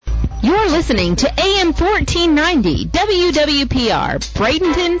You're listening to AM 1490 WWPR,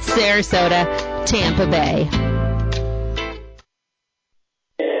 Bradenton, Sarasota, Tampa Bay.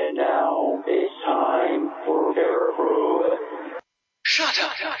 And now it's time for Parapro. Shut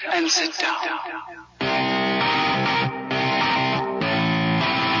up and sit down.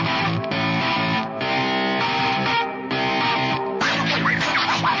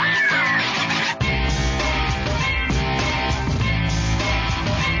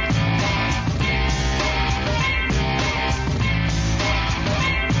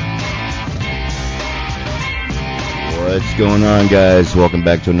 What's going on, guys? Welcome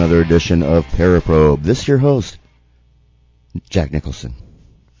back to another edition of Paraprobe. This is your host, Jack Nicholson.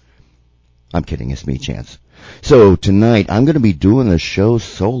 I'm kidding, it's me, Chance. So tonight, I'm going to be doing the show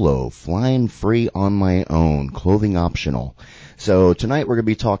solo, flying free on my own, clothing optional. So tonight we're going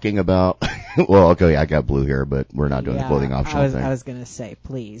to be talking about, well, okay, I got Blue here, but we're not doing the clothing optional thing. I was going to say,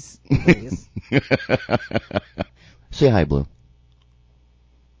 please. Say hi, Blue.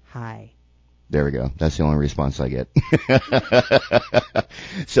 Hi. There we go. That's the only response I get.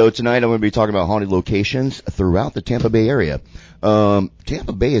 So tonight I'm going to be talking about haunted locations throughout the Tampa Bay area.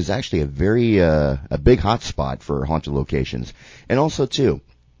 Tampa Bay is actually a big hot spot for haunted locations. And also, too,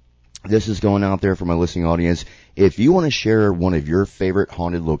 this is going out there for my listening audience. If you want to share one of your favorite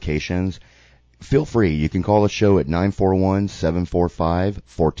haunted locations, feel free. You can call the show at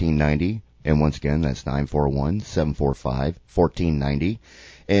 941-745-1490. And once again, that's 941-745-1490.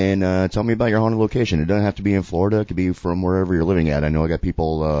 And tell me about your haunted location. It doesn't have to be in Florida. It could be from wherever you're living at. I know I got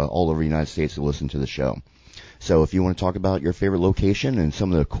people all over the United States that listen to the show. So if you want to talk about your favorite location and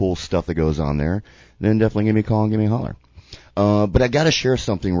some of the cool stuff that goes on there, then definitely give me a call and give me a holler. But I got to share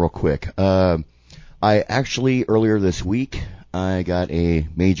something real quick. I actually, earlier this week, I got a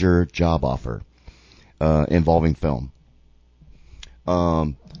major job offer involving film.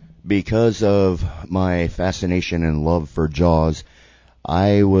 Because of my fascination and love for Jaws,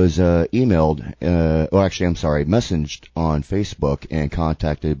 I was messaged on Facebook and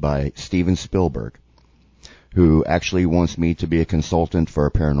contacted by Steven Spielberg, who actually wants me to be a consultant for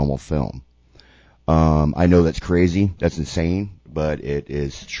a paranormal film. I know that's crazy, that's insane, but it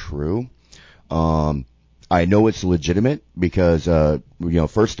is true. I know it's legitimate because,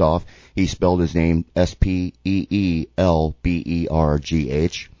 first off, he spelled his name Speelbergh.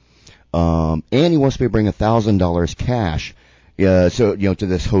 And he wants me to bring $1,000 cash. To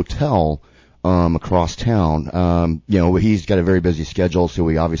this hotel, across town. He's got a very busy schedule, so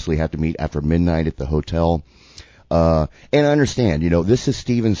we obviously have to meet after midnight at the hotel. And I understand, this is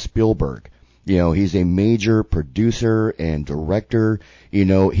Steven Spielberg. He's a major producer and director.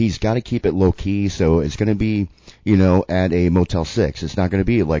 He's got to keep it low key, so it's going to be, at a Motel 6. It's not going to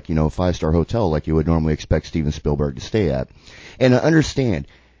be like, a 5-star hotel like you would normally expect Steven Spielberg to stay at. And I understand.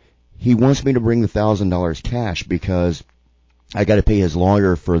 He wants me to bring the $1,000 cash because I got to pay his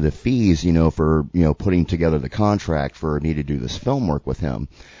lawyer for the fees, for, putting together the contract for me to do this film work with him.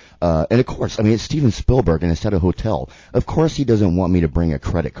 And of course, it's Steven Spielberg and it's at a hotel. Of course he doesn't want me to bring a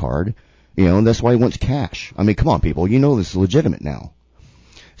credit card, and that's why he wants cash. Come on, people, this is legitimate now.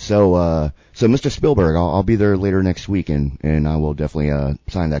 So Mr. Spielberg, I'll be there later next week and I will definitely,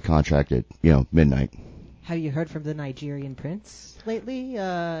 sign that contract at, midnight. Have you heard from the Nigerian prince lately?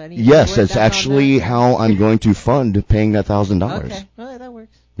 Yes, that's actually how I'm going to fund paying that $1,000. Okay, well, that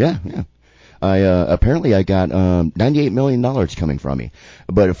works. Yeah. Apparently I got $98 million coming from me.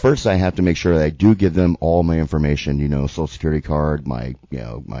 But at first I have to make sure that I do give them all my information, Social Security card, my.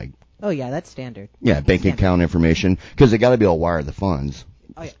 Oh, yeah, that's standard. Yeah, bank account information, because they got to be able to wire the funds.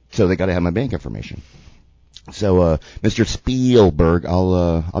 Oh, yeah. So they got to have my bank information. So, Mr. Spielberg,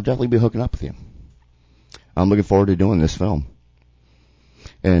 I'll definitely be hooking up with you. I'm looking forward to doing this film.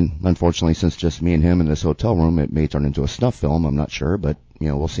 And unfortunately, since just me and him in this hotel room, it may turn into a snuff film. I'm not sure, but,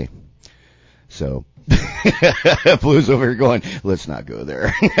 we'll see. So, Blue's over here going, let's not go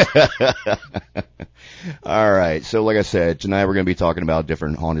there. All right. So, like I said, tonight we're going to be talking about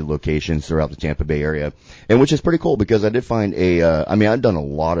different haunted locations throughout the Tampa Bay area, and which is pretty cool because I did find I've done a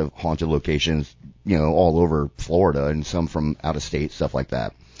lot of haunted locations, all over Florida and some from out of state, stuff like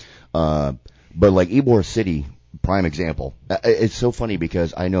that. But like Ybor City, prime example. It's so funny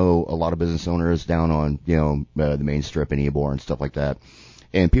because I know a lot of business owners down on, the main strip in Ybor and stuff like that.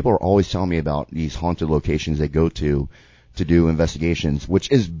 And people are always telling me about these haunted locations they go to do investigations,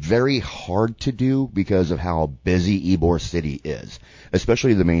 which is very hard to do because of how busy Ybor City is,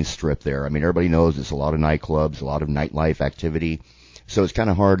 especially the main strip there. Everybody knows it's a lot of nightclubs, a lot of nightlife activity. So it's kind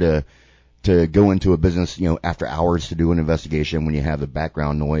of hard to to go into a business, after hours to do an investigation when you have the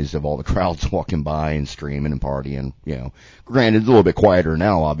background noise of all the crowds walking by and screaming and partying, Granted, it's a little bit quieter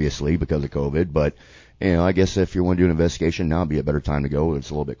now, obviously, because of COVID, but, I guess if you want to do an investigation now would be a better time to go. It's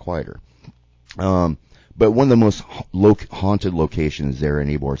a little bit quieter. But one of the most haunted locations there in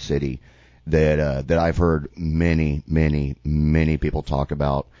Ybor City that I've heard many, many, many people talk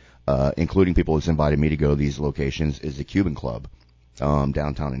about, including people who's invited me to go to these locations, is the Cuban Club,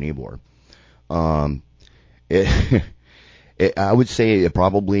 downtown in Ybor. I would say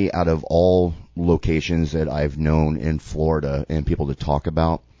probably out of all locations that I've known in Florida and people to talk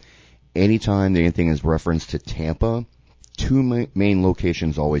about, anytime anything is referenced to Tampa, two main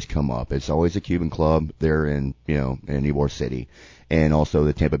locations always come up. It's always the Cuban Club there in Ybor City, and also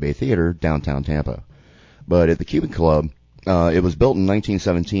the Tampa Bay Theater, downtown Tampa. But at the Cuban Club, it was built in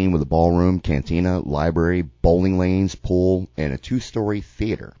 1917 with a ballroom, cantina, library, bowling lanes, pool, and a 2-story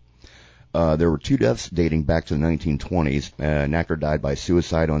theater. There were 2 deaths dating back to the 1920s. An actor died by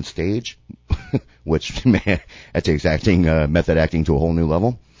suicide on stage, which, man, that takes method acting to a whole new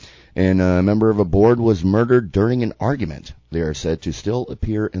level. And a member of a board was murdered during an argument. They are said to still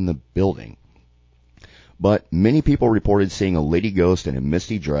appear in the building. But many people reported seeing a lady ghost in a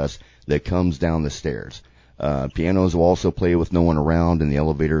misty dress that comes down the stairs. Pianos will also play with no one around, and the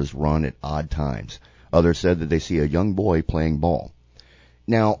elevators run at odd times. Others said that they see a young boy playing ball.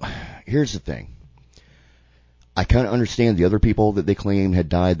 Now, here's the thing. I kind of understand the other people that they claim had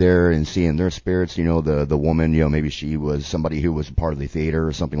died there and seeing their spirits, the woman, maybe she was somebody who was part of the theater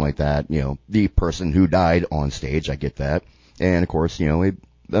or something like that, the person who died on stage, I get that. And, of course, a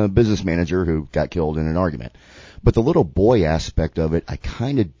business manager who got killed in an argument. But the little boy aspect of it, I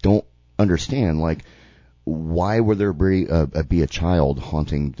kind of don't understand. Like, why would there be a child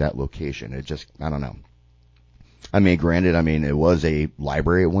haunting that location? It just, I don't know. I mean, granted, it was a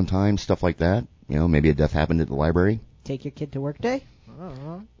library at one time, stuff like that. Maybe a death happened at the library. Take your kid to work day?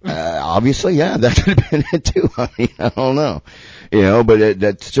 Obviously, yeah, that could have been it too. I don't know. But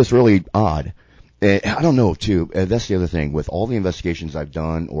that's just really odd. I don't know, too. That's the other thing. With all the investigations I've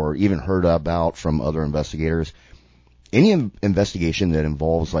done or even heard about from other investigators, any investigation that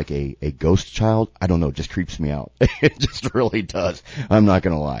involves like a ghost child, I don't know, just creeps me out. It just really does. I'm not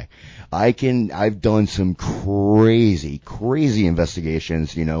going to lie. I've done some crazy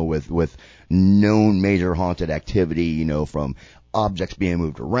investigations, with known major haunted activity, from objects being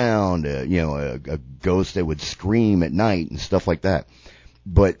moved around, a ghost that would scream at night and stuff like that.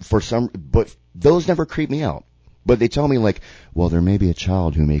 But those never creep me out. But they tell me like, well, there may be a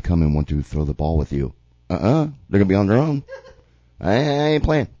child who may come and want to throw the ball with you. They're gonna be on their own. I ain't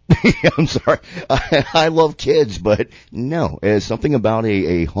playing. I'm sorry. I love kids, but no, it's something about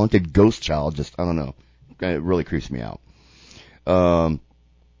a haunted ghost child. Just, I don't know. It really creeps me out. And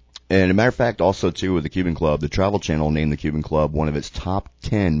a matter of fact, also too, with the Cuban Club, the Travel Channel named the Cuban Club one of its top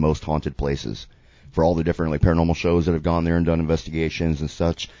 10 most haunted places for all the different like paranormal shows that have gone there and done investigations and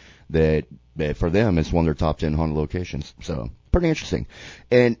such. That for them, it's one of their top 10 haunted locations. So pretty interesting.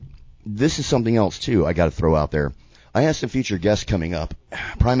 And this is something else too I got to throw out there. I have some future guests coming up.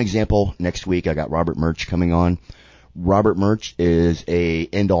 Prime example, next week I got Robert Murch coming on. Robert Murch is a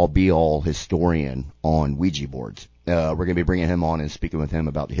end-all be-all historian on Ouija boards. We're going to be bringing him on and speaking with him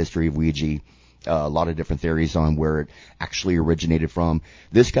about the history of Ouija, a lot of different theories on where it actually originated from.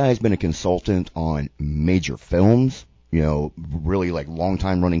 This guy has been a consultant on major films, really like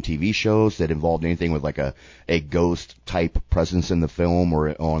long-time running TV shows that involved anything with like a ghost-type presence in the film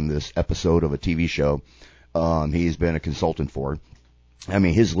or on this episode of a TV show. He's been a consultant for.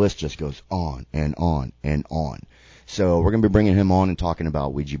 His list just goes on and on and on. So we're going to be bringing him on and talking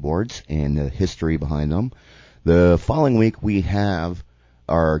about Ouija boards and the history behind them. The following week we have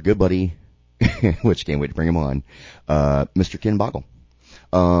our good buddy, which can't wait to bring him on, Mr. Ken Boggle.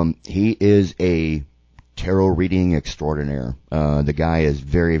 He is a tarot reading extraordinaire. The guy is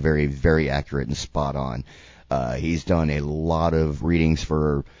very, very, very accurate and spot on. He's done a lot of readings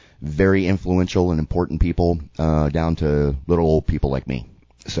for very influential and important people, down to little old people like me.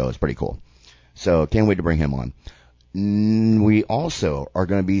 So it's pretty cool. So can't wait to bring him on. We also are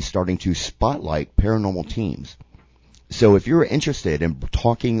going to be starting to spotlight paranormal teams. So if you're interested in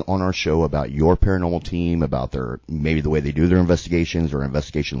talking on our show about your paranormal team, about maybe the way they do their investigations or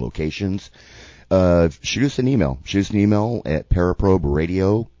investigation locations, shoot us an email. Shoot us an email at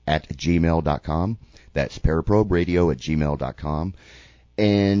paraproberadio@gmail.com. That's paraproberadio@gmail.com.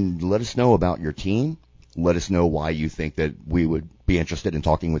 And let us know about your team. Let us know why you think that we would be interested in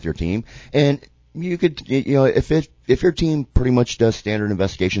talking with your team. And you could, if your team pretty much does standard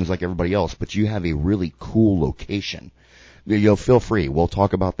investigations like everybody else, but you have a really cool location feel free. We'll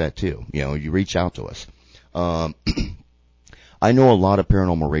talk about that too. You reach out to us. I know a lot of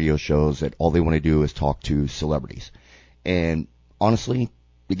paranormal radio shows that all they want to do is talk to celebrities. And honestly,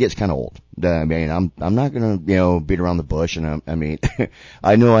 it gets kind of old. I mean, I'm not going to, beat around the bush. And I mean,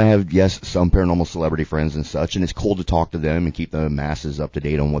 I know I have, yes, some paranormal celebrity friends and such, and it's cool to talk to them and keep the masses up to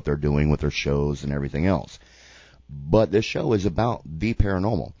date on what they're doing with their shows and everything else. But this show is about the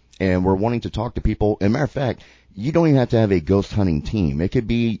paranormal, and we're wanting to talk to people. As a matter of fact, you don't even have to have a ghost hunting team. It could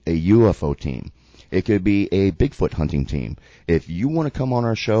be a UFO team. It could be a Bigfoot hunting team. If you want to come on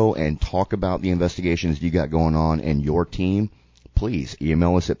our show and talk about the investigations you got going on in your team, please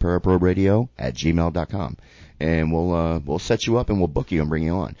email us at paraprobradio@gmail.com, and we'll set you up and we'll book you and bring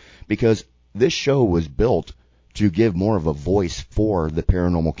you on. Because this show was built to give more of a voice for the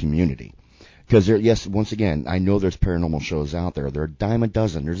paranormal community. Because yes, once again, I know there's paranormal shows out there. There are a dime a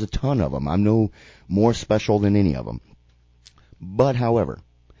dozen. There's a ton of them. I'm no more special than any of them. But however,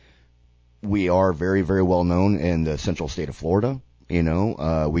 we are very, very well known in the central state of Florida.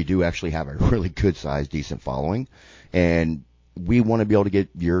 We do actually have a really good sized, decent following, and we want to be able to get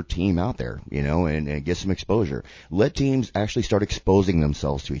your team out there, and get some exposure. Let teams actually start exposing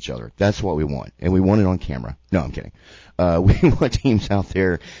themselves to each other. That's what we want, and we want it on camera. No, I'm kidding. We want teams out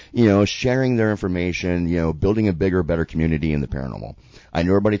there, sharing their information, building a bigger, better community in the paranormal. I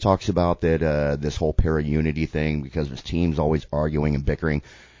know everybody talks about that this whole para-unity thing because there's teams always arguing and bickering.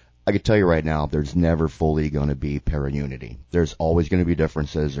 I can tell you right now, there's never fully going to be para-unity. There's always going to be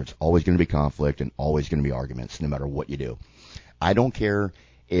differences. There's always going to be conflict and always going to be arguments, no matter what you do. I don't care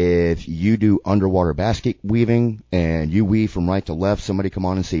if you do underwater basket weaving and you weave from right to left. Somebody come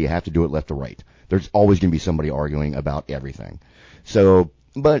on and say you have to do it left to right. There's always going to be somebody arguing about everything. So,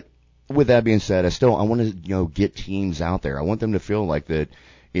 but with that being said, I want to, get teams out there. I want them to feel like that,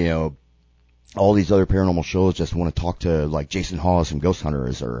 all these other paranormal shows just want to talk to like Jason Hawes from Ghost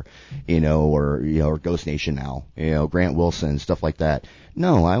Hunters or Ghost Nation now, Grant Wilson, stuff like that.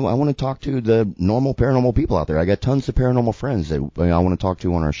 No, I want to talk to the normal paranormal people out there. I got tons of paranormal friends that I want to talk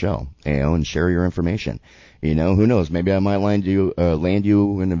to on our show, and share your information. Who knows? Maybe I might land you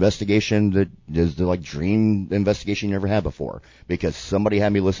an investigation that is the dream investigation you never had before because somebody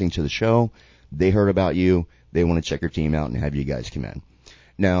had me listening to the show. They heard about you. They want to check your team out and have you guys come in.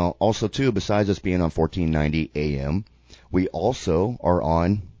 Now, also, too, besides us being on 1490 AM, we also are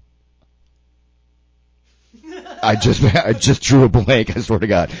on... I just drew a blank, I swear to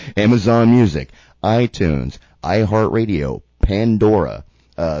God. Amazon Music, iTunes, iHeartRadio, Pandora,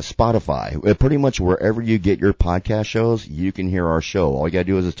 Spotify. Pretty much wherever you get your podcast shows, you can hear our show. All you got to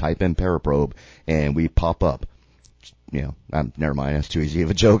do is just type in Paraprobe, and we pop up. Never mind, that's too easy of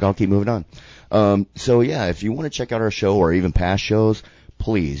a joke. I'll keep moving on. So, yeah, if you want to check out our show or even past shows,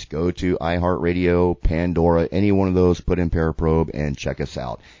 please go to iHeartRadio, Pandora, any one of those, put in Paraprobe and check us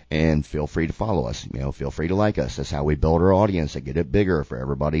out. And feel free to follow us. Feel free to like us. That's how we build our audience and get it bigger for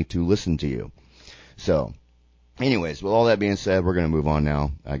everybody to listen to you. So, anyways, with all that being said, we're going to move on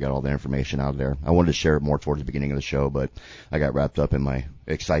now. I got all the information out of there. I wanted to share it more towards the beginning of the show, but I got wrapped up in my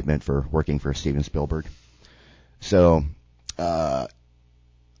excitement for working for Steven Spielberg. So, let's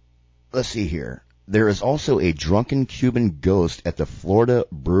see here. There is also a drunken Cuban ghost at the Florida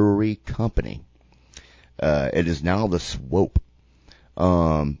Brewery Company. It is now the Swope.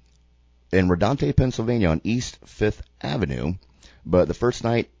 In Rodante, Pennsylvania on East 5th Avenue. But the first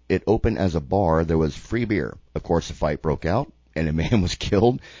night it opened as a bar, there was free beer. Of course, a fight broke out, and a man was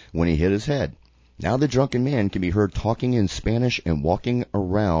killed when he hit his head. Now the drunken man can be heard talking in Spanish and walking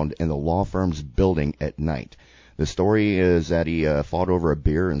around in the law firm's building at night. The story is that he fought over a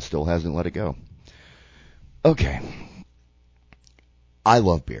beer and still hasn't let it go. Okay. I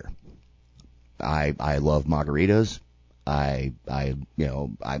love beer. I love margaritas. I'm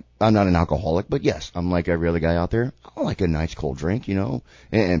not an alcoholic, but yes, I'm like every other guy out there. I like a nice cold drink,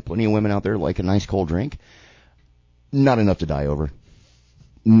 and plenty of women out there like a nice cold drink. Not enough to die over.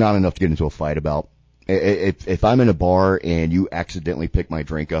 Not enough to get into a fight about. If I'm in a bar and you accidentally pick my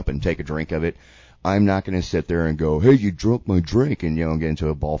drink up and take a drink of it, I'm not going to sit there and go, hey, you drunk my drink, and, get into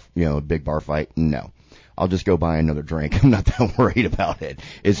a big bar fight. No. I'll just go buy another drink. I'm not that worried about it.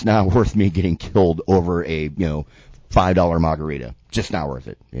 It's not worth me getting killed over a, $5 margarita. Just not worth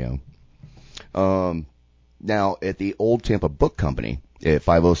it, Now, at the Old Tampa Book Company at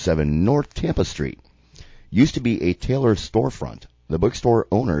 507 North Tampa Street, used to be a tailor storefront. The bookstore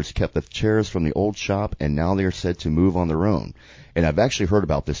owners kept the chairs from the old shop, and now they are said to move on their own. And I've actually heard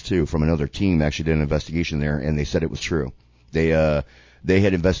about this, too, from another team that actually did an investigation there, and they said it was true. They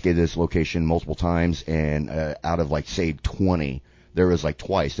had investigated this location multiple times, and out of, 20, there was,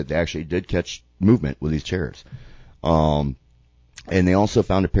 twice that they actually did catch movement with these chairs. And they also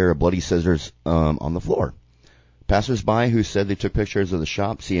found a pair of bloody scissors on the floor. Passers-by who said they took pictures of the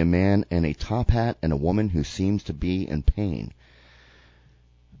shop see a man in a top hat and a woman who seems to be in pain.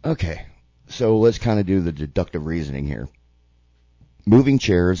 Okay, so let's kind of do the deductive reasoning here. Moving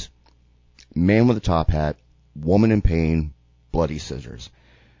chairs, man with a top hat, woman in pain, bloody scissors.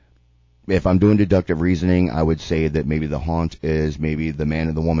 If I'm doing deductive reasoning, I would say that maybe the haunt is maybe the man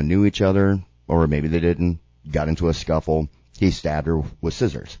and the woman knew each other, or maybe they didn't, got into a scuffle, he stabbed her with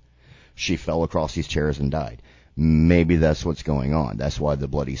scissors. She fell across these chairs and died. Maybe that's what's going on. That's why the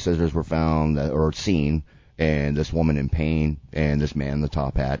bloody scissors were found or seen, and this woman in pain, and this man in the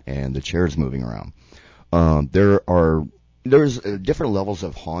top hat, and the chairs moving around. There's different levels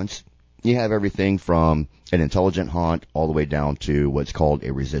of haunts. You have everything from an intelligent haunt all the way down to what's called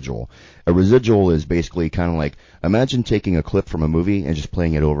a residual. A residual is basically kind of like, imagine taking a clip from a movie and just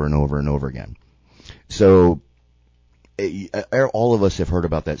playing it over and over and over again. So all of us have heard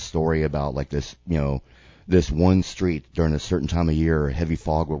about that story about like this, this one street during a certain time of year, heavy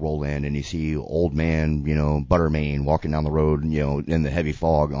fog will roll in and you see old man, Buttermain walking down the road, in the heavy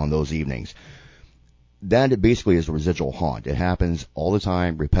fog on those evenings. That basically is a residual haunt. It happens all the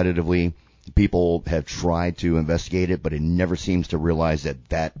time, repetitively. People have tried to investigate it, but it never seems to realize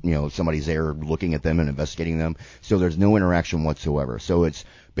that somebody's there looking at them and investigating them. So there's no interaction whatsoever. So it's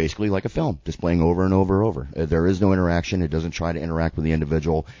basically like a film, just playing over and over and over. There is no interaction. It doesn't try to interact with the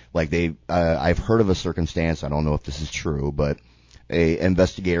individual. Like I've heard of a circumstance, I don't know if this is true, but a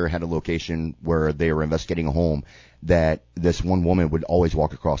investigator had a location where they were investigating a home that this one woman would always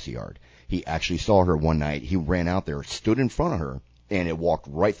walk across the yard. He actually saw her one night. He ran out there, stood in front of her, and it walked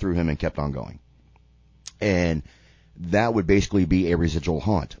right through him and kept on going. And that would basically be a residual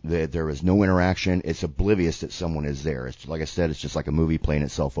haunt. There is no interaction. It's oblivious that someone is there. It's like I said, it's just like a movie playing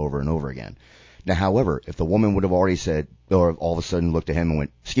itself over and over again. Now, however, if the woman would have already said, or all of a sudden looked at him and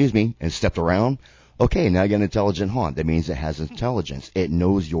went, "Excuse me," and stepped around, okay, now you got an intelligent haunt. That means it has intelligence. It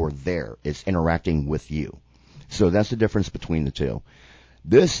knows you're there. It's interacting with you. So that's the difference between the two.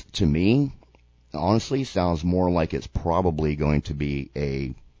 This, to me, honestly, sounds more like it's probably going to be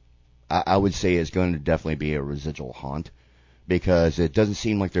I would say it's going to definitely be a residual haunt, because it doesn't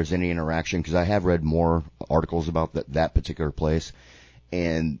seem like there's any interaction, because I have read more articles about that particular place,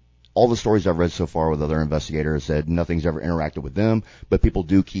 and all the stories I've read so far with other investigators said nothing's ever interacted with them, but people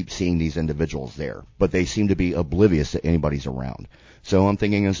do keep seeing these individuals there, but they seem to be oblivious that anybody's around. So I'm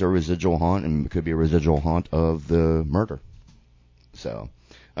thinking it's a residual haunt, and it could be a residual haunt of the murder. So,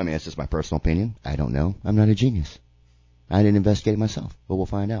 I mean, it's just my personal opinion. I don't know. I'm not a genius. I didn't investigate it myself, but we'll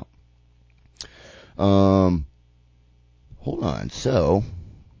find out. Hold on. So,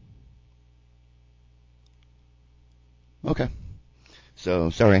 okay. So,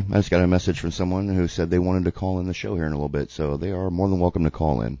 sorry, I just got a message from someone who said they wanted to call in the show here in a little bit, so they are more than welcome to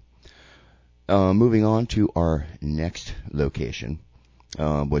call in. Moving on to our next location,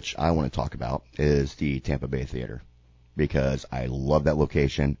 which I want to talk about, is the Tampa Bay Theater, because I love that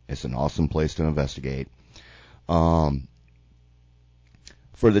location. It's an awesome place to investigate. For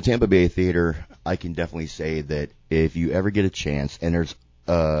the Tampa Bay Theater, I can definitely say that if you ever get a chance, and there's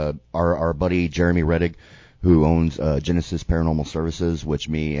our buddy Jeremy Reddick, who owns Genesis Paranormal Services, which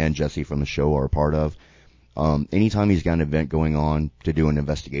me and Jesse from the show are a part of. Anytime he's got an event going on to do an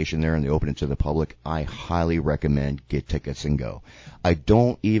investigation there and they open it to the public, I highly recommend get tickets and go. I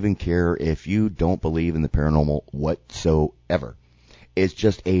don't even care if you don't believe in the paranormal whatsoever. It's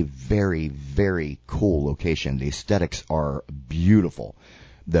just a very, very cool location. The aesthetics are beautiful.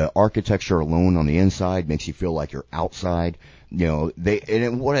 The architecture alone on the inside makes you feel like you're outside.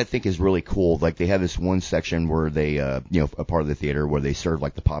 And what I think is really cool, like they have this one section where they, a part of the theater where they serve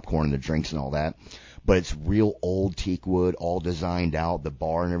like the popcorn and the drinks and all that. But it's real old teak wood, all designed out, the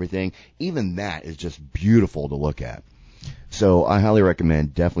bar and everything. Even that is just beautiful to look at. So I highly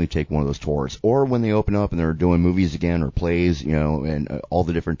recommend definitely take one of those tours. Or when they open up and they're doing movies again or plays, and all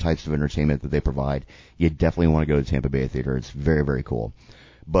the different types of entertainment that they provide, you definitely want to go to Tampa Bay Theater. It's very, very cool.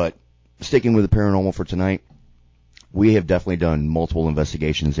 But sticking with the paranormal for tonight, we have definitely done multiple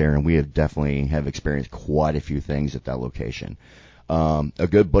investigations there, and we have definitely have experienced quite a few things at that location. A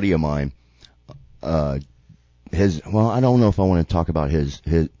good buddy of mine, I don't know if I want to talk about his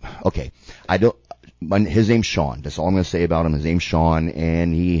name's Sean. That's all I'm going to say about him. His name's Sean,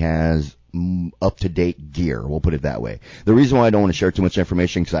 and he has up-to-date gear. We'll put it that way. The reason why I don't want to share too much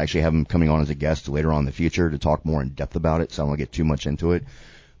information, because I actually have him coming on as a guest later on in the future to talk more in depth about it, so I don't want to get too much into it.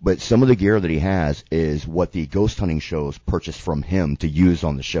 But some of the gear that he has is what the ghost hunting shows purchased from him to use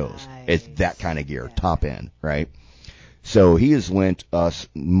on the shows. Nice. It's that kind of gear, top end, right? So he has lent us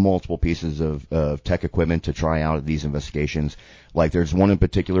multiple pieces of tech equipment to try out at these investigations. Like there's one in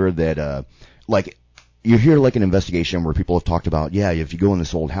particular that, like you hear like an investigation where people have talked about, yeah, if you go in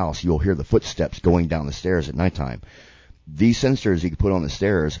this old house, you'll hear the footsteps going down the stairs at nighttime. These sensors you can put on the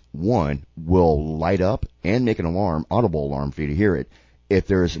stairs, one, will light up and make an alarm, audible alarm for you to hear it, if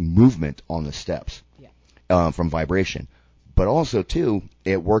there's movement on the steps from vibration. But also, too,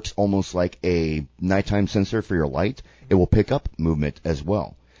 it works almost like a nighttime sensor for your light. It will pick up movement as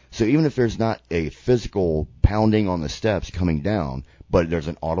well. So even if there's not a physical pounding on the steps coming down, but there's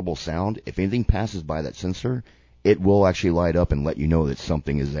an audible sound, if anything passes by that sensor, it will actually light up and let you know that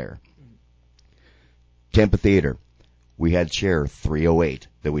something is there. Tampa Theater. We had chair 308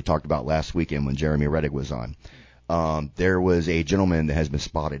 that we talked about last weekend when Jeremy Reddick was on. There was a gentleman that has been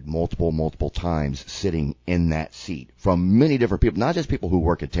spotted multiple times sitting in that seat from many different people, not just people who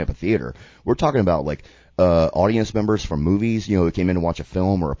work at Tampa Theater. We're talking about like audience members from movies, who came in to watch a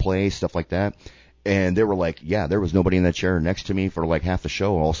film or a play, stuff like that. And they were like, yeah, there was nobody in that chair next to me for like half the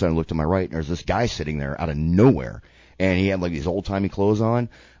show. All of a sudden I looked to my right and there's this guy sitting there out of nowhere. And he had like these old-timey clothes on.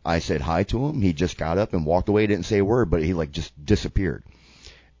 I said hi to him. He just got up and walked away, didn't say a word, but he like just disappeared.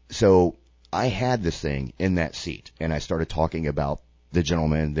 So I had this thing in that seat, and I started talking about the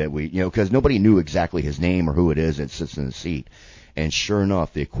gentleman that we, because nobody knew exactly his name or who it is that sits in the seat. And sure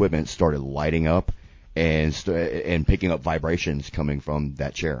enough, the equipment started lighting up and picking up vibrations coming from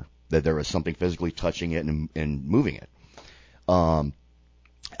that chair, that there was something physically touching it and moving it.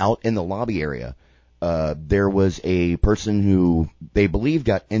 Out in the lobby area, there was a person who they believe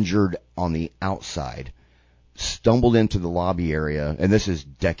got injured on the outside, stumbled into the lobby area, and this is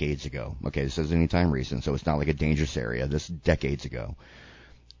decades ago. Okay, this isn't any time recent, so it's not like a dangerous area. This is decades ago.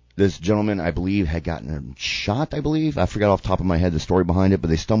 This gentleman, I believe, had gotten shot, I believe. I forgot off the top of my head the story behind it, but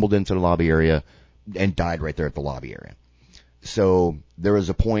they stumbled into the lobby area and died right there at the lobby area. So there was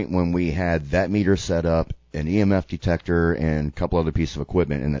a point when we had that meter set up, an EMF detector, and a couple other pieces of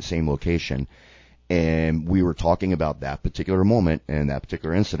equipment in that same location. And we were talking about that particular moment and that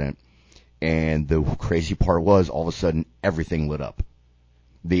particular incident. And the crazy part was, all of a sudden, everything lit up.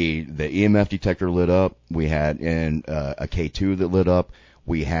 The EMF detector lit up. We had a K2 that lit up.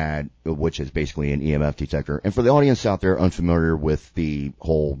 We had, which is basically an EMF detector. And for the audience out there unfamiliar with the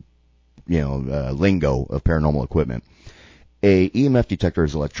whole, lingo of paranormal equipment, a EMF detector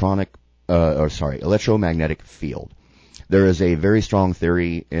is electromagnetic field. There is a very strong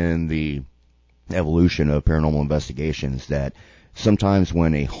theory in the evolution of paranormal investigations that sometimes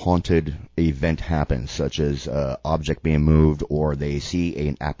when a haunted event happens, such as an object being moved or they see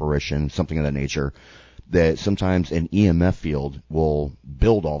an apparition, something of that nature, that sometimes an EMF field will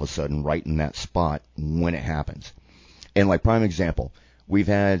build all of a sudden right in that spot when it happens. And like prime example, we've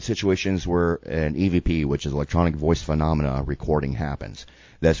had situations where an EVP, which is electronic voice phenomena recording, happens.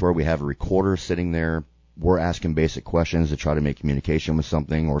 That's where we have a recorder sitting there. We're asking basic questions to try to make communication with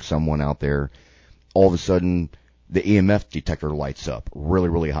something or someone out there. All of a sudden, the EMF detector lights up really,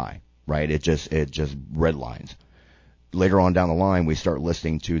 really high, right? It just red lines. Later on down the line, we start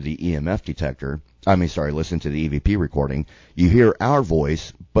listening to the EMF detector. Listen to the EVP recording. You hear our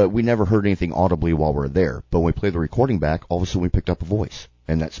voice, but we never heard anything audibly while we're there. But when we play the recording back, all of a sudden we picked up a voice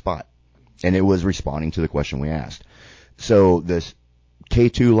in that spot. And it was responding to the question we asked. So this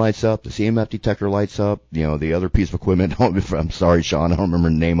K2 lights up, the EMF detector lights up, the other piece of equipment, I'm sorry, Sean, I don't remember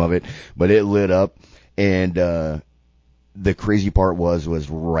the name of it, but it lit up. And the crazy part was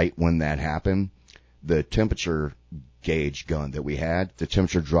right when that happened, the temperature gauge gun that we had, the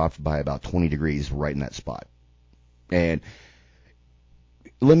temperature dropped by about 20 degrees right in that spot. And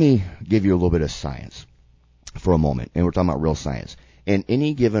let me give you a little bit of science for a moment, and we're talking about real science. In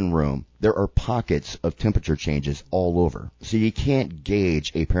any given room, there are pockets of temperature changes all over. So you can't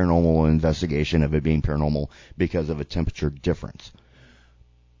gauge a paranormal investigation of it being paranormal because of a temperature difference.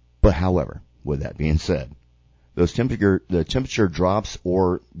 But however, with that being said, the temperature drops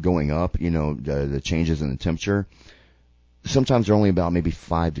or going up, the changes in the temperature, sometimes they're only about maybe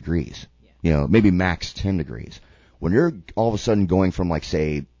 5 degrees, maybe max 10 degrees. When you're all of a sudden going from like,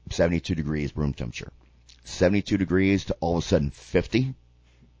 say, 72 degrees room temperature, 72 degrees to all of a sudden 50,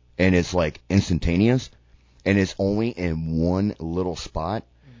 and it's like instantaneous, and it's only in one little spot,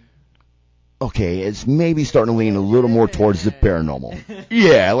 okay, it's maybe starting to lean a little more towards the paranormal.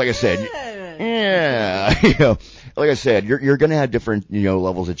 Yeah, like I said, like I said, you're going to have different,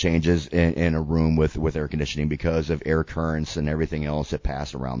 levels of changes in a room with air conditioning because of air currents and everything else that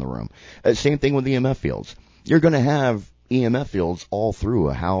pass around the room. Same thing with EMF fields. You're going to have EMF fields all through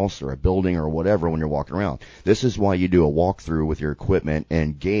a house or a building or whatever when you're walking around. This is why you do a walkthrough with your equipment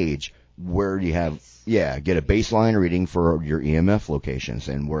and gauge where you have, get a baseline reading for your EMF locations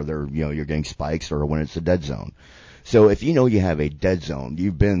and where they're, you're getting spikes or when it's a dead zone. So if you know you have a dead zone,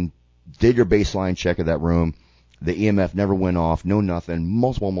 did your baseline check of that room, the EMF never went off, no nothing,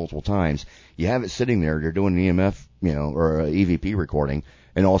 multiple times. You have it sitting there, you're doing an EMF, or an EVP recording,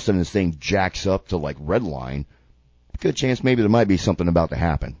 and all of a sudden this thing jacks up to like red line. Good chance maybe there might be something about to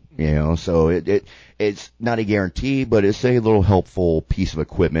happen, So it's not a guarantee, but it's a little helpful piece of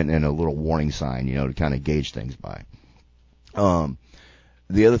equipment and a little warning sign, to kind of gauge things by.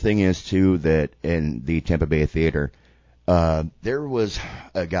 The other thing is too that in the Tampa Bay Theater, there was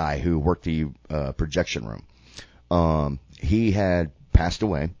a guy who worked the projection room. He had passed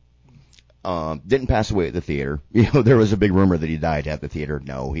away. Didn't pass away at the theater. There was a big rumor that he died at the theater.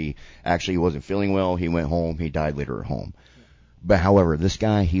 No, he actually wasn't feeling well. He went home. He died later at home. But however, this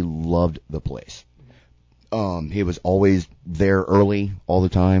guy, he loved the place. He was always there early all the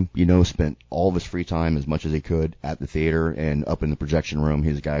time, spent all of his free time as much as he could at the theater and up in the projection room.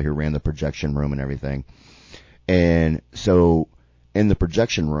 He's the guy who ran the projection room and everything. And so in the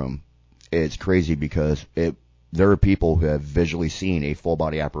projection room, it's crazy because there are people who have visually seen a full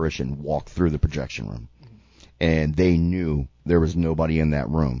body apparition walk through the projection room, and they knew there was nobody in that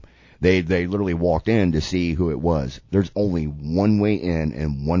room. They literally walked in to see who it was. There's only one way in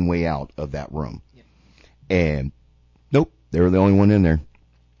and one way out of that room. Yep. And nope, they were the only one in there.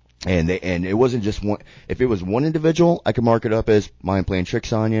 And it wasn't just one. If it was one individual, I could mark it up as mind playing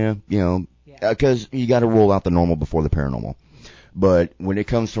tricks on you, because you got to rule out the normal before the paranormal. But when it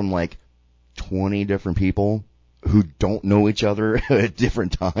comes from like 20 different people who don't know each other at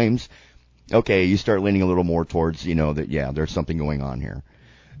different times, okay, you start leaning a little more towards, that, there's something going on here.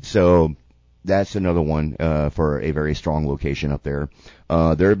 So that's another one for a very strong location up there.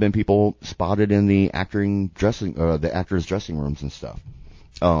 There have been people spotted in the the actors' dressing rooms and stuff,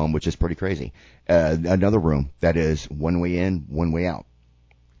 which is pretty crazy. Another room that is one way in, one way out.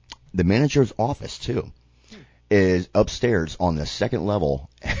 The manager's office, too, is upstairs on the second level.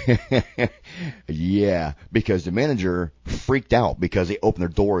 Yeah, because the manager freaked out because they opened their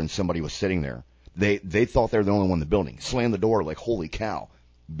door and somebody was sitting there. They thought they were the only one in the building. Slammed the door like, holy cow.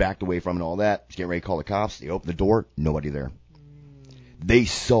 Backed away from it and all that. Getting ready to call the cops. They opened the door. Nobody there. They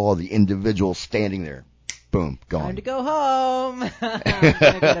saw the individual standing there. Boom, gone. Time to go home. I'm going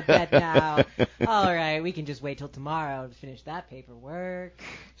to go to bed now. All right, we can just wait till tomorrow to finish that paperwork.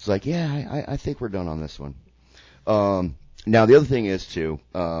 It's like, yeah, I think we're done on this one. Now the other thing is too,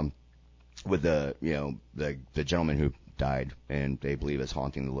 with the gentleman who died and they believe is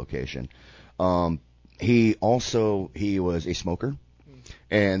haunting the location. He was a smoker,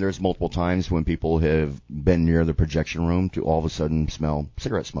 and there's multiple times when people have been near the projection room to all of a sudden smell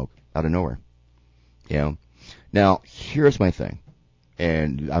cigarette smoke out of nowhere. Now here's my thing,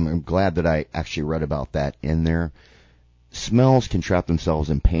 and I'm glad that I actually read about that in there. Smells can trap themselves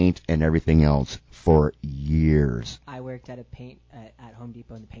in paint and everything else for years. I worked at at Home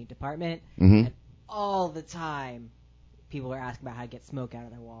Depot in the paint department, mm-hmm. and all the time people were asking about how to get smoke out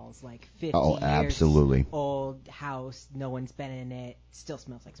of their walls. Like 50 absolutely. years old house, no one's been in it, still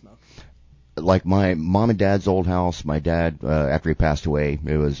smells like smoke. Like my mom and dad's old house, my dad, after he passed away,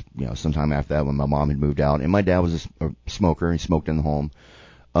 it was sometime after that when my mom had moved out, and my dad was a smoker. He smoked in the home.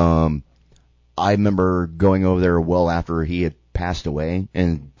 I remember going over there well after he had passed away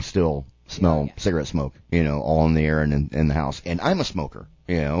and still smell cigarette smoke, all in the air and in the house. And I'm a smoker,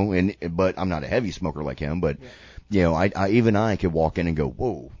 but I'm not a heavy smoker like him. But, I could walk in and go,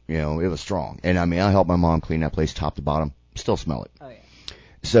 whoa, it was strong. And I helped my mom clean that place top to bottom, still smell it. Oh, yeah.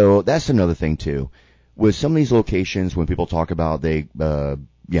 So that's another thing too. With some of these locations, when people talk about they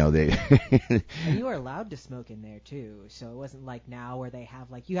And you were allowed to smoke in there too, so it wasn't like now where they have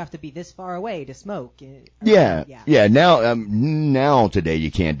you have to be this far away to smoke. Yeah. Now today you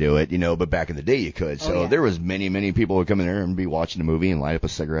can't do it, but back in the day you could. So there was many people who would come in there and be watching a movie and light up a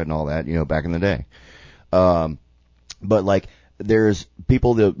cigarette and all that, back in the day. But there's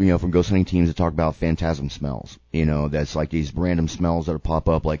people that, from ghost hunting teams that talk about phantasm smells, that's like these random smells that pop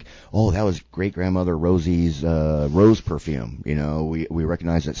up like, oh, that was great grandmother Rosie's, rose perfume. We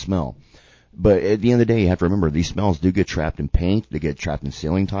recognize that smell. But at the end of the day, you have to remember these smells do get trapped in paint. They get trapped in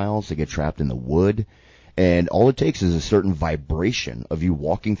ceiling tiles. They get trapped in the wood. And all it takes is a certain vibration of you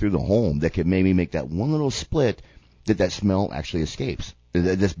walking through the home that could maybe make that one little split that smell actually escapes.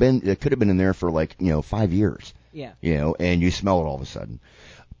 It could have been in there for 5 years. Yeah. And you smell it all of a sudden.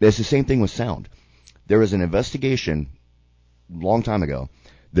 It's the same thing with sound. There was an investigation a long time ago.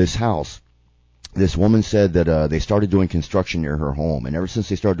 This house this woman said that they started doing construction near her home, and ever since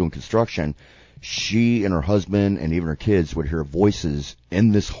they started doing construction, she and her husband and even her kids would hear voices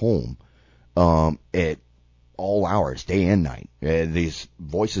in this home at all hours, day and night. These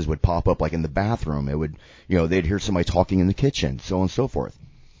voices would pop up like in the bathroom. It would, they'd hear somebody talking in the kitchen, so on and so forth.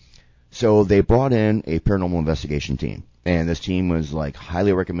 So they brought in a paranormal investigation team, and this team was like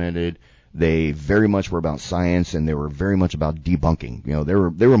highly recommended. They very much were about science, and they were very much about debunking.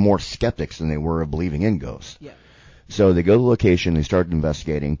 They were more skeptics than they were of believing in ghosts. Yeah. So they go to the location, they started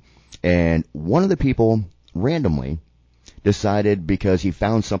investigating, and one of the people randomly decided because he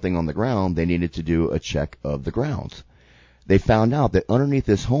found something on the ground, they needed to do a check of the grounds. They found out that underneath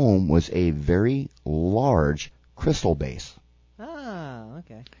this home was a very large crystal base. Oh,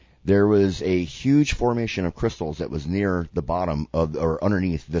 okay. There was a huge formation of crystals that was near the bottom of, or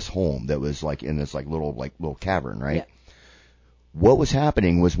underneath this home that was like in this little cavern, right? Yeah. What was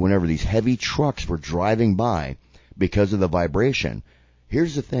happening was whenever these heavy trucks were driving by because of the vibration,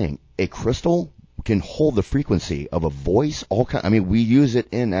 here's the thing, a crystal can hold the frequency of a voice, we use it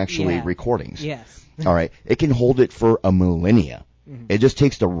in recordings. Yes. All right. It can hold it for a millennia. Mm-hmm. It just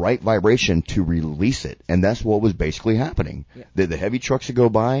takes the right vibration to release it, and that's what was basically happening. Yeah. The heavy trucks would go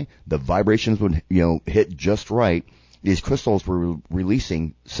by, the vibrations would hit just right. These crystals were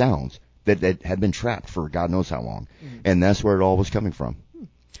releasing sounds that had been trapped for God knows how long, and that's where it all was coming from.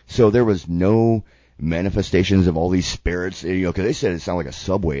 So there was no manifestations of all these spirits, because they said it sounded like a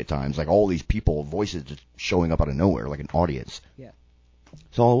subway at times, like all these people, voices just showing up out of nowhere, like an audience. Yeah.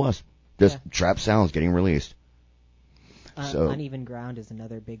 That's all it was. Just trapped sounds getting released. Uneven ground is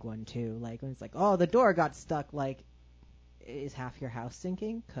another big one too. Like when it's like, oh, the door got stuck. Like, is half your house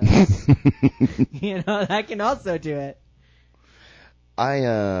sinking? 'Cause that can also do it. I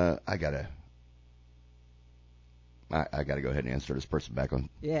gotta go ahead and answer this person back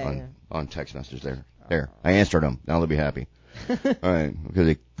on text message there. There, I answered them. Now they'll be happy. All right, because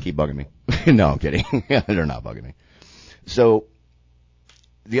they keep bugging me. No, I'm kidding. They're not bugging me. So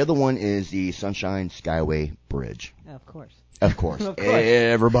the other one is the Sunshine Skyway Bridge. Of course. Of course.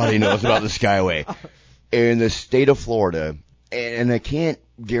 Everybody knows about the Skyway. In the state of Florida, and I can't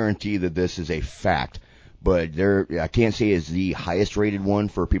guarantee that this is a fact, but I can't say it's the highest rated one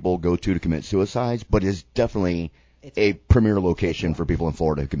for people to go to commit suicides, but it's definitely a premier location for people in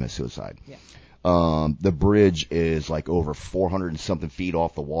Florida who commit suicide. Yeah. The bridge is like over 400 and something feet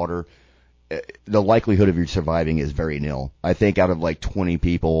off the water. The likelihood of you surviving is very nil. I think out of like 20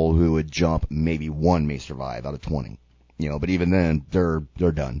 people who would jump, maybe one may survive out of 20. But even then, they're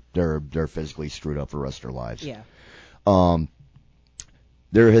done. They're physically screwed up for the rest of their lives. Yeah.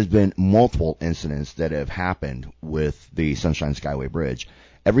 There has been multiple incidents that have happened with the Sunshine Skyway Bridge.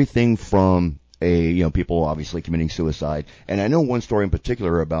 Everything from people obviously committing suicide. And I know one story in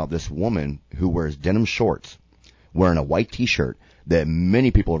particular about this woman who wears denim shorts, wearing a white T-shirt that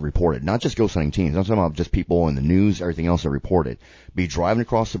many people have reported. Not just ghost hunting teams. I'm talking about just people in the news, everything else have reported. Be driving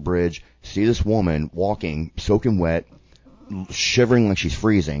across the bridge, see this woman walking, soaking wet, shivering like she's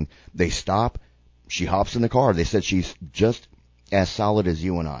freezing. They stop. She hops in the car. They said she's just as solid as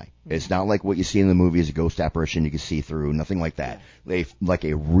you and I. It's not like what you see in the movies, a ghost apparition you can see through, nothing like that. They like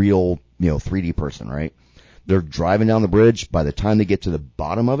a real, 3D person, right? They're driving down the bridge. By the time they get to the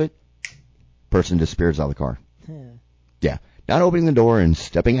bottom of it, person disappears out of the car. Yeah. Not opening the door and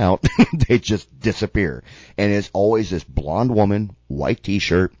stepping out. They just disappear. And it's always this blonde woman, white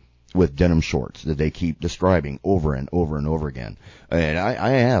T-shirt, with denim shorts that they keep describing over and over and over again. And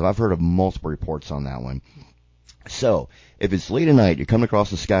I've heard of multiple reports on that one. So, if it's late at night, you come across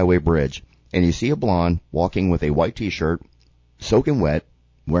the Skyway Bridge, and you see a blonde walking with a white T-shirt, soaking wet,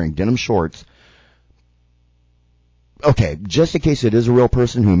 wearing denim shorts, okay, just in case it is a real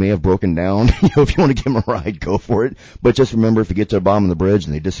person who may have broken down, if you want to give them a ride, go for it. But just remember, if you get to the bottom of the bridge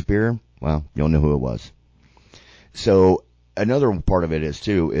and they disappear, well, you'll know who it was. So, another part of it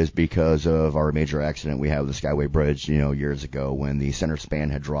is because of our major accident we had with the Skyway Bridge, years ago when the center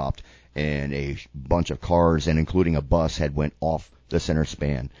span had dropped and a bunch of cars and including a bus had went off the center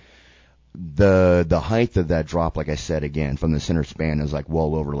span. The height of that drop, like I said again, from the center span is like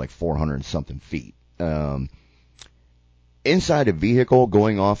well over like 400 and something feet. Inside a vehicle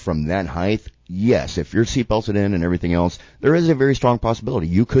going off from that height, yes, if you're seatbelted in and everything else, there is a very strong possibility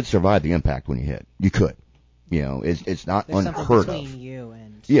you could survive the impact when you hit. You could. It's not There's unheard between of. You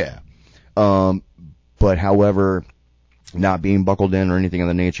and Yeah. But however, not being buckled in or anything of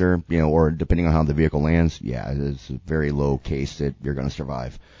the nature, or depending on how the vehicle lands, it's a very low case that you're going to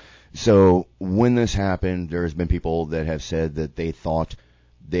survive. So when this happened, there's been people that have said that they thought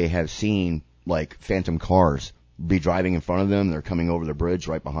they have seen like phantom cars be driving in front of them. They're coming over the bridge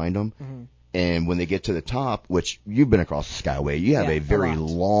right behind them. Mm-hmm. And when they get to the top, which you've been across the Skyway, you have Yeah, a very a lot.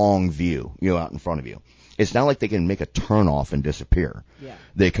 long view, out in front of you. It's not like they can make a turn off and disappear. Yeah.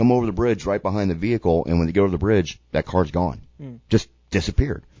 They come over the bridge right behind the vehicle, and when they go over the bridge, that car's gone. Just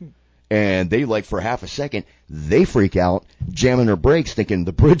disappeared. And they, like, for half a second, they freak out, jamming their brakes, thinking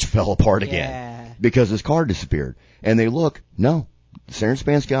the bridge fell apart again because this car disappeared. And they look, no, the center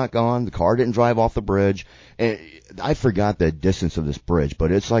span's got gone, the car didn't drive off the bridge. And I forgot the distance of this bridge,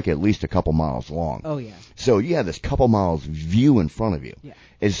 but it's like at least a couple miles long. Oh, yeah. So you have this couple miles view in front of you. Yeah.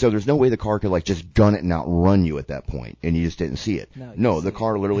 And so there's no way the car could, like, just gun it and outrun you at that point, and you just didn't see it. No, the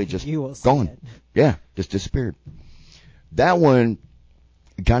car literally just you will see gone. it. Yeah, just disappeared. That one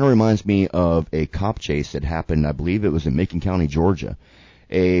kind of reminds me of a cop chase that happened, I believe it was in Macon County, Georgia.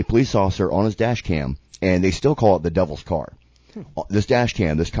 A police officer on his dash cam, and they still call it the devil's car. This dash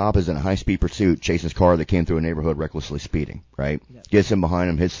cam, this cop is in a high-speed pursuit, chasing his car that came through a neighborhood recklessly speeding, right? Yep. Gets him behind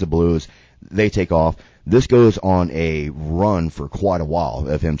him, hits the blues. They take off. This goes on a run for quite a while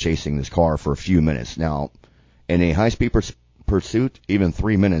of him chasing this car for a few minutes. Now, in a high-speed pursuit, even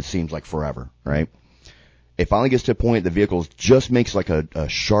 3 minutes seems like forever, right? It finally gets to a point the vehicle just makes like a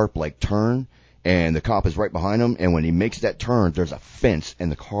sharp like turn, and the cop is right behind him, and when he makes that turn, there's a fence,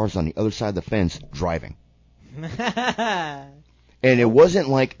 and the car's on the other side of the fence driving. And it wasn't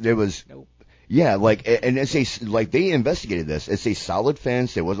like there was, yeah, like, and it's like they investigated this. It's a solid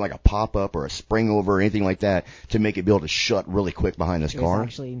fence. It wasn't like a pop-up or a spring over or anything like that to make it be able to shut really quick behind this It car. was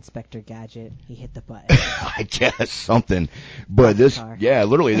actually Inspector Gadget. He hit the button. I guess something. But this, yeah,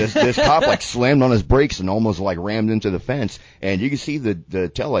 literally this cop like slammed on his brakes and almost like rammed into the fence. And you can see the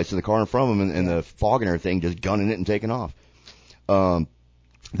taillights of the car in front of him and the fog and everything just gunning it and taking off.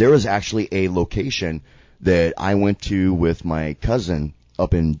 There was actually a location that I went to with my cousin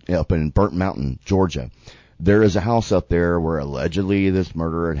up in Burnt Mountain, Georgia. There is a house up there where allegedly this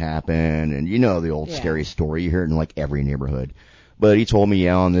murder had happened, and you know the old scary story. You hear it in like every neighborhood. But he told me,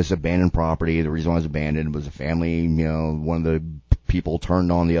 on this abandoned property, the reason why it was abandoned was a family, one of the people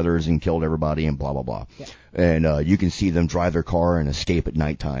turned on the others and killed everybody and blah, blah, blah. Yeah. And you can see them drive their car and escape at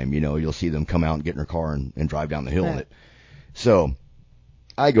nighttime. You'll see them come out and get in their car and drive down the hill in it. So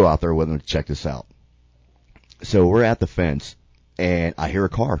I go out there with them to check this out. So we're at the fence, and I hear a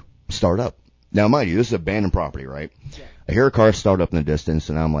car start up. Now, mind you, this is abandoned property, right? Yeah. I hear a car start up in the distance,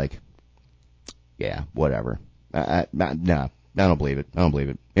 and I'm like, yeah, whatever. Nah, I don't believe it. I don't believe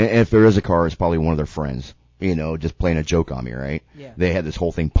it. And if there is a car, it's probably one of their friends, just playing a joke on me, right? Yeah. They had this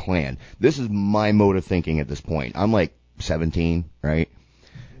whole thing planned. This is my mode of thinking at this point. I'm like 17, right?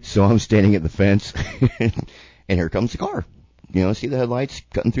 So I'm standing at the fence, and here comes the car. See the headlights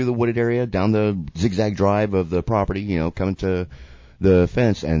cutting through the wooded area, down the zigzag drive of the property, coming to the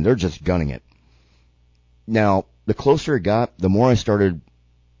fence, and they're just gunning it. Now, the closer it got, the more I started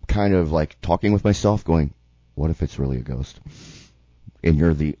kind of like talking with myself, going, what if it's really a ghost? And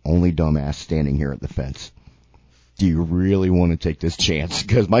you're the only dumbass standing here at the fence. Do you really want to take this chance?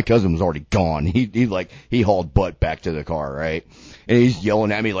 Because my cousin was already gone. He hauled butt back to the car, right? And he's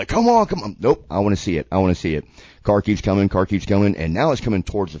yelling at me like, come on. Nope, I want to see it. Car keeps coming, and now it's coming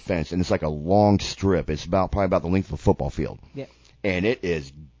towards the fence, and it's like a long strip. It's probably about the length of a football field. Yeah. And it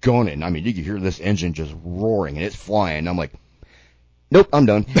is gunning. I mean, you can hear this engine just roaring, and it's flying. I'm like, nope, I'm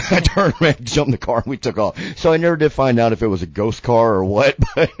done. I turned around, jumped in the car, and we took off. So I never did find out if it was a ghost car or what,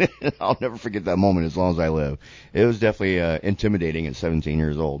 but I'll never forget that moment as long as I live. It was definitely intimidating at 17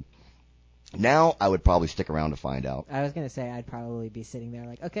 years old. Now I would probably stick around to find out. I was going to say I'd probably be sitting there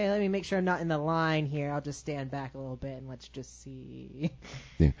like, okay, let me make sure I'm not in the line here. I'll just stand back a little bit and let's just see.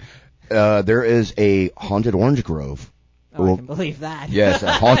 Yeah. There is a haunted orange grove. Oh, I can believe that. Yes,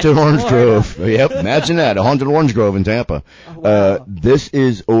 a haunted orange grove. Yep, imagine that, a haunted orange grove in Tampa. Oh, wow. This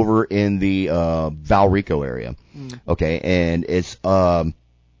is over in the Valrico area. Okay, and it's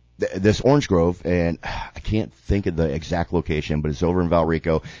this orange grove, and I can't think of the exact location, but it's over in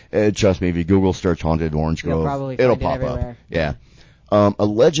Valrico. Trust me, if you Google search haunted orange grove, it'll pop up. Yeah.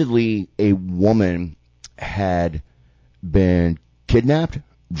 Allegedly, a woman had been kidnapped,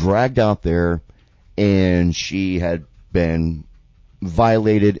 dragged out there, and she had been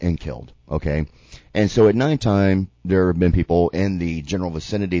violated and killed, okay? And so at nighttime, there have been people in the general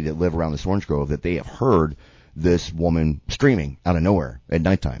vicinity that live around this orange grove that they have heard this woman screaming out of nowhere at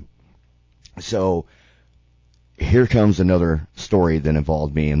nighttime. So here comes another story that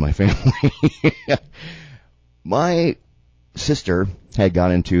involved me and my family. My sister had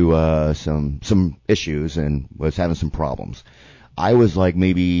got into some issues and was having some problems. I was like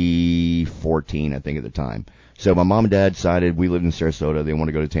maybe 14, I think, at the time. So my mom and dad decided, we lived in Sarasota, they want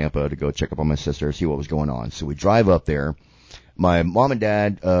to go to Tampa to go check up on my sister, see what was going on. So we drive up there. My mom and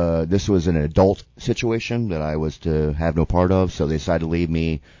dad, this was an adult situation that I was to have no part of, so they decided to leave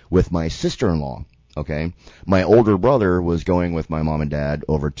me with my sister-in-law. Okay, my older brother was going with my mom and dad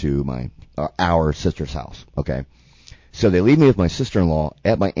over to our sister's house. Okay, so they leave me with my sister-in-law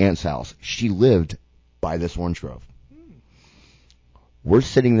at my aunt's house. She lived by this orange grove. We're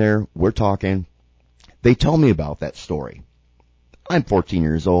sitting there, we're talking. They tell me about that story. I'm 14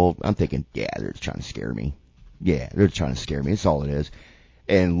 years old. I'm thinking, yeah, they're just trying to scare me. Yeah, they're trying to scare me. That's all it is.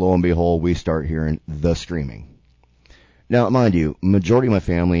 And lo and behold, we start hearing the screaming. Now, mind you, majority of my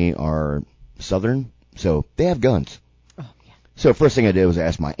family are Southern, so they have guns. Oh, yeah. So first thing I did was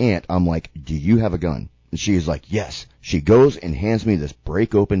ask my aunt, I'm like, do you have a gun? And she's like, yes. She goes and hands me this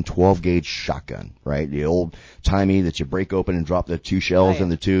break-open 12-gauge shotgun, right? The old-timey that you break open and drop the 2 shells in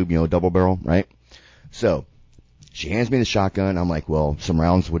the tube, double barrel, right? So she hands me the shotgun. I'm like, well, some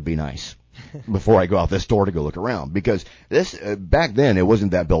rounds would be nice before I go out this door to go look around. Because this back then, it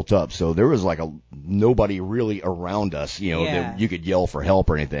wasn't that built up, so there was like nobody really around us, that you could yell for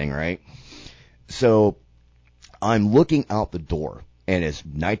help or anything, right? So I'm looking out the door, and it's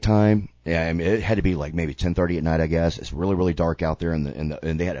nighttime. Yeah, I mean, it had to be like maybe 10:30 at night, I guess. It's really, really dark out there, and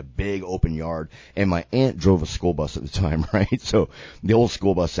they had a big open yard. And my aunt drove a school bus at the time, right? So the old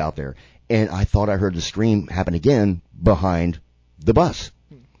school bus out there, and I thought I heard the scream happen again behind the bus.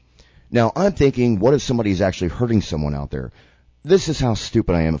 Now I'm thinking, what if somebody's actually hurting someone out there? This is how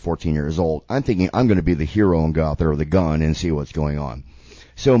stupid I am at 14 years old. I'm thinking I'm going to be the hero and go out there with a gun and see what's going on.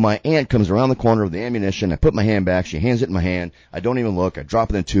 So my aunt comes around the corner with the ammunition. I put my hand back. She hands it in my hand. I don't even look. I drop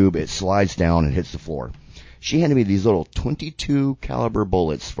it in the tube. It slides down and hits the floor. She handed me these little .22 caliber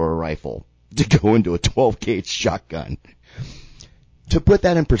bullets for a rifle to go into a 12-gauge shotgun. To put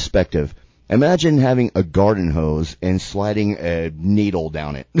that in perspective, imagine having a garden hose and sliding a needle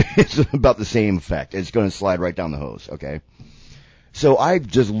down it. It's about the same effect. It's going to slide right down the hose, okay? So I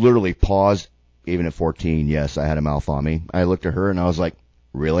just literally paused. Even at 14, yes, I had a mouth on me. I looked at her and I was like,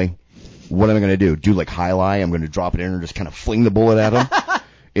 really? What am I going to do? Do like high-lie? I'm going to drop it in and just kind of fling the bullet at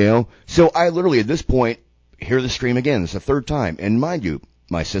him? So I literally, at this point, hear the scream again. It's the third time. And mind you,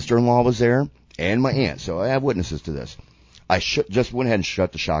 my sister-in-law was there and my aunt, so I have witnesses to this. I just went ahead and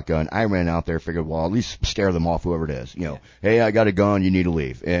shut the shotgun. I ran out there, figured, well, at least scare them off, whoever it is. Hey, I got a gun, you need to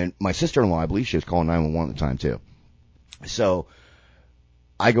leave. And my sister-in-law, I believe she was calling 911 at the time, too. So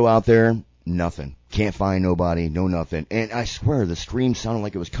I go out there. Nothing. Can't find nobody. No nothing. And I swear the scream sounded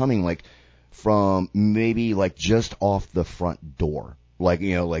like it was coming like from maybe like just off the front door. Like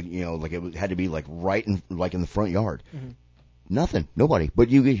it had to be like right in the front yard. Mm-hmm. Nothing. Nobody. But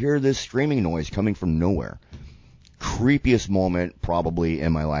you could hear this screaming noise coming from nowhere. Creepiest moment probably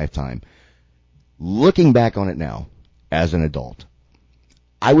in my lifetime. Looking back on it now as an adult,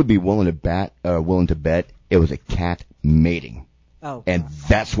 I would be willing to bet it was a cat mating. Oh, and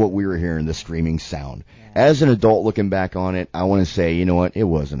that's what we were hearing, the screaming sound. Yeah. As an adult looking back on it, I want to say, you know what? It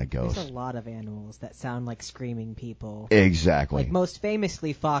wasn't a ghost. There's a lot of animals that sound like screaming people. Exactly. Like most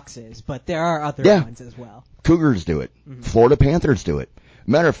famously foxes, but there are other ones as well. Cougars do it. Mm-hmm. Florida panthers do it.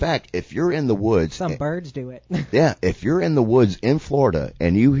 Matter of fact, if you're in the woods... Some birds do it. Yeah, if you're in the woods in Florida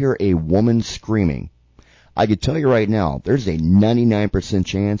and you hear a woman screaming, I can tell you right now, there's a 99%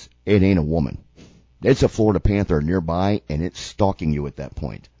 chance it ain't a woman. It's a Florida panther nearby, and it's stalking you at that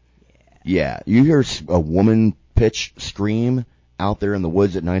point. Yeah, you hear a woman scream out there in the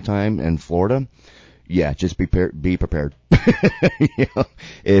woods at nighttime in Florida, yeah, just be prepared.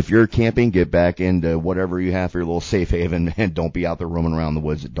 If you're camping, get back into whatever you have for your little safe haven, and don't be out there roaming around the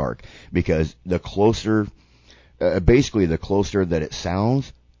woods at dark. Because the closer that it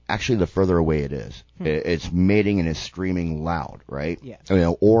sounds, actually the further away it is. It's mating and it's screaming loud, right?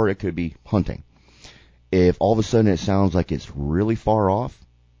 Yeah. Or it could be hunting. If all of a sudden it sounds like it's really far off,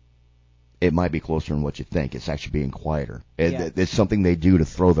 it might be closer than what you think. It's actually being quieter. It's something they do to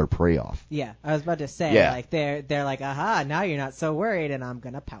throw their prey off. Yeah, I was about to say, like they're like, aha, now you're not so worried, and I'm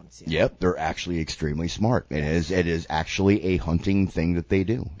gonna pounce you. Yep, they're actually extremely smart. It is actually a hunting thing that they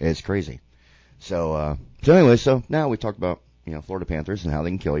do. It's crazy. So anyway, now we talked about Florida panthers and how they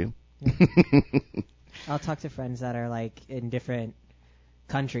can kill you. I'll talk to friends that are like in different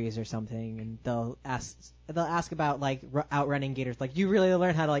countries or something, and they'll ask about like outrunning gators. Like, you really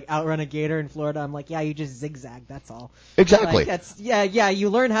learn how to like outrun a gator in Florida? I'm like, yeah, you just zigzag. That's all. Exactly. Like, you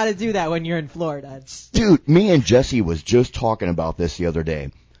learn how to do that when you're in Florida. Dude, me and Jesse was just talking about this the other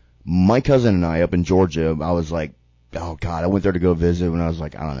day. My cousin and I up in Georgia, I was like, oh God, I went there to go visit when I was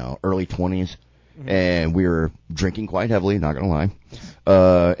like, I don't know, early 20s. and we were drinking quite heavily, not going to lie.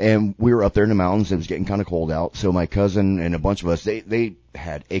 And we were up there in the mountains. It was getting kind of cold out. So my cousin and a bunch of us, they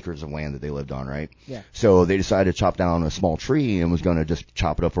had acres of land that they lived on, right? Yeah. So they decided to chop down a small tree and was going to just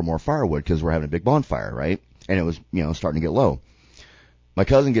chop it up for more firewood because we're having a big bonfire, right? And it was, starting to get low. My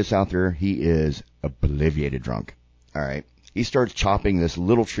cousin gets out there. He is obliviated drunk. All right. He starts chopping this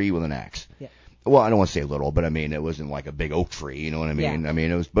little tree with an axe. Yeah. Well, I don't want to say little, but I mean, it wasn't like a big oak tree, you know what I mean? Yeah. I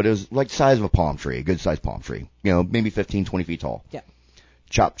mean, it was like the size of a palm tree, a good sized palm tree, maybe 15, 20 feet tall. Yeah.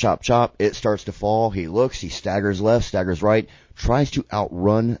 Chop, chop, chop. It starts to fall. He looks, he staggers left, staggers right, tries to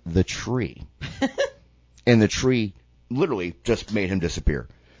outrun the tree. And the tree literally just made him disappear.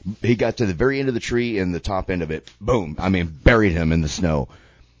 He got to the very end of the tree and the top end of it, boom, buried him in the snow.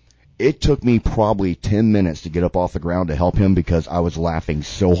 It took me probably 10 minutes to get up off the ground to help him because I was laughing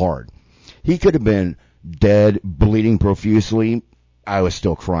so hard. He could have been dead, bleeding profusely. I was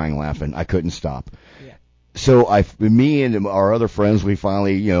still crying, laughing. I couldn't stop. Yeah. So me and our other friends, we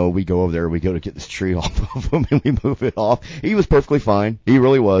finally, we go over there, we go to get this tree off of him and we move it off. He was perfectly fine. He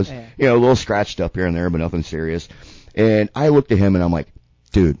really was. Yeah. A little scratched up here and there, but nothing serious. And I looked at him and I'm like,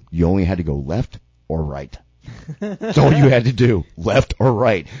 dude, you only had to go left or right. That's all you had to do. Left or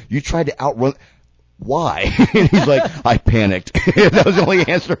right. You tried to outrun. Why? And he's like, I panicked. That was the only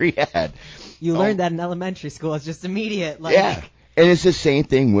answer he had. You learned that in elementary school. It's just immediate. Yeah. And it's the same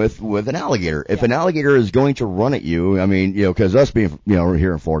thing with an alligator. If an alligator is going to run at you, because us being, we're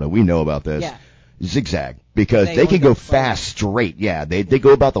here in Florida, we know about this. Yeah. Zigzag. Because they can go fast, straight. Yeah. They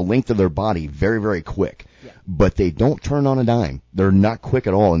go about the length of their body very, very quick. Yeah. But they don't turn on a dime. They're not quick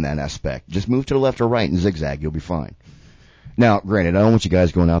at all in that aspect. Just move to the left or right and zigzag. You'll be fine. Now, granted, I don't want you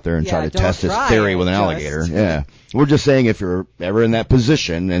guys going out there and try to test this theory with an alligator. Yeah. We're just saying if you're ever in that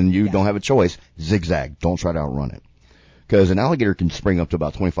position and you don't have a choice, zigzag. Don't try to outrun it. Because an alligator can spring up to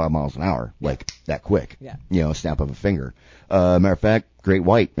about 25 miles an hour, like that quick. Yeah. Snap of a finger. Matter of fact, great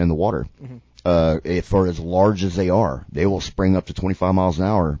white in the water. Mm-hmm. For as large as they are, they will spring up to 25 miles an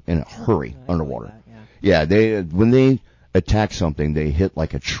hour in a hurry underwater. Like that, yeah, when they attack something, they hit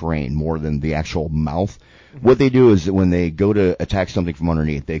like a train more than the actual mouth. Mm-hmm. What they do is that when they go to attack something from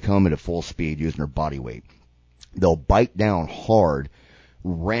underneath, they come at a full speed using their body weight. They'll bite down hard,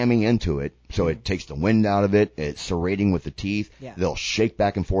 ramming into it, so it takes the wind out of it. It's serrating with the teeth. Yeah. They'll shake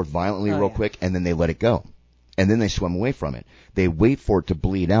back and forth violently real quick, and then they let it go. And then they swim away from it. They wait for it to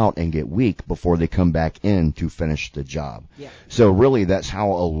bleed out and get weak before they come back in to finish the job. Yeah. So really, that's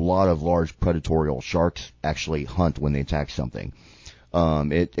how a lot of large predatorial sharks actually hunt when they attack something.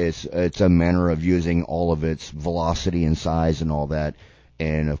 It's a manner of using all of its velocity and size and all that,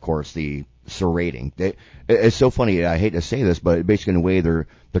 and of course the serrating. It's so funny. I hate to say this, but basically in a way they're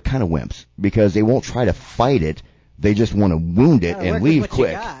kind of wimps because they won't try to fight it. They just want to wound it and leave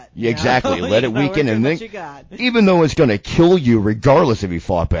quick. Exactly. Let it weaken and then, even though it's going to kill you regardless if you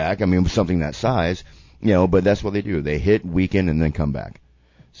fought back. With something that size, but that's what they do. They hit, weaken, and then come back.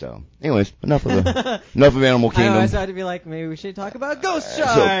 So, anyways, enough of Animal Kingdom. I started to be like, maybe we should talk about ghost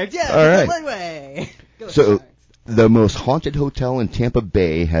sharks. All right. One way. Ghost sharks. The the most haunted hotel in Tampa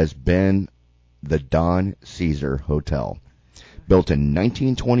Bay has been the Don Caesar Hotel, built in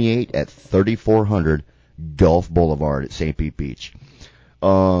 1928 at 3400 Gulf Boulevard at St. Pete Beach.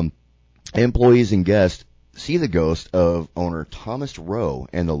 Employees and guests see the ghost of owner Thomas Rowe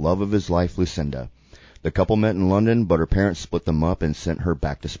and the love of his life, Lucinda. The couple met in London, but her parents split them up and sent her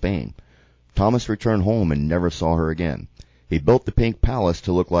back to Spain. Thomas returned home and never saw her again. He built the Pink Palace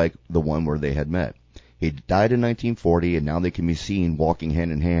to look like the one where they had met. He died in 1940, and now they can be seen walking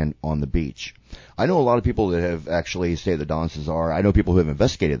hand in hand on the beach. I know a lot of people that have actually stayed at the Don Cesar. I know people who have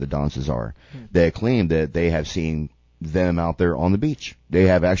investigated the Don Cesar that claim that they have seen them out there on the beach. They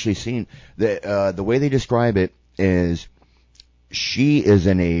have actually seen the way they describe it is she is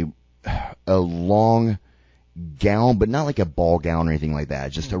in a long gown, but not like a ball gown or anything like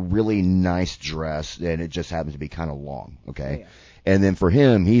that. Just a really nice dress, and it just happens to be kind of long. Okay. Yeah. And then for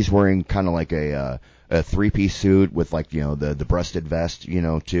him, he's wearing kind of like a three-piece suit with like, the breasted vest,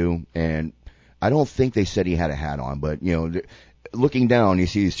 too. And I don't think they said he had a hat on, but, looking down, you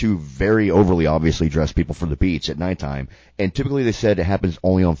see these two very overly obviously dressed people for the beach at nighttime. And typically they said it happens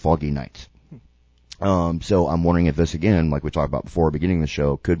only on foggy nights. So I'm wondering if this, again, like we talked about before, beginning of the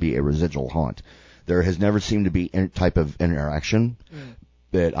show, could be a residual haunt. There has never seemed to be any type of interaction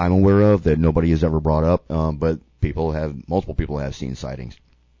that I'm aware of that nobody has ever brought up, but multiple people have seen sightings.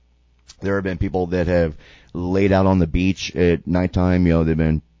 There have been people that have laid out on the beach at nighttime,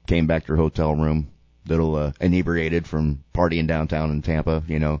 came back to their hotel room, little inebriated from partying downtown in Tampa,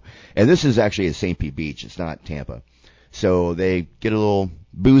 And this is actually at St. Pete Beach. It's not Tampa. So they get a little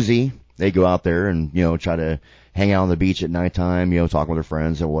boozy They go out there and, try to hang out on the beach at nighttime, talking with their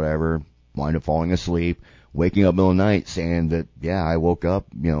friends or whatever, wind up falling asleep, waking up middle of the night saying that, yeah, I woke up,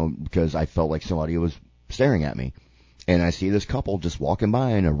 because I felt like somebody was staring at me. And I see this couple just walking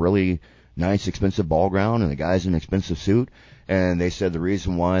by in a really nice, expensive ball ground, and the guy's in an expensive suit. And they said the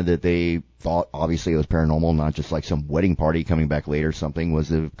reason why that they thought, obviously, it was paranormal, not just like some wedding party coming back late or something, was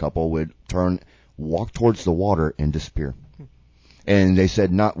the couple would walk towards the water and disappear. And they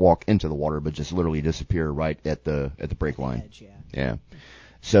said not walk into the water, but just literally disappear right at the break line. Edge, Yeah.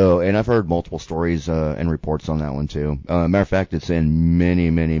 So, and I've heard multiple stories and reports on that one too. Matter of fact, it's in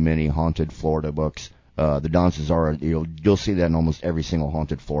many, many, many haunted Florida books. The Don Cesar, you'll see that in almost every single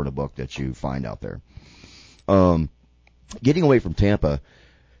haunted Florida book that you find out there. Getting away from Tampa,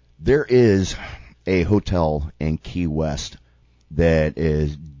 there is a hotel in Key West that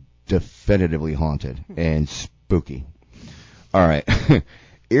is definitively haunted and spooky. All right.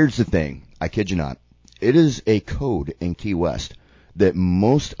 Here's the thing. I kid you not. It is a code in Key West that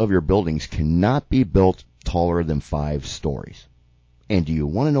most of your buildings cannot be built taller than 5 stories. And do you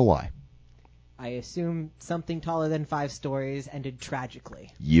want to know why? I assume something taller than 5 stories ended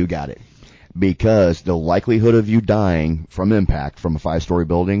tragically. You got it. Because the likelihood of you dying from impact from a 5-story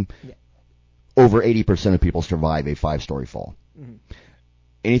building, over 80% of people survive a 5-story fall. Mm-hmm.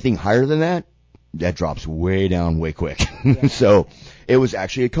 Anything higher than that, that drops way down way quick. Yeah. So it was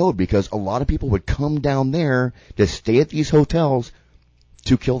actually a code because a lot of people would come down there to stay at these hotels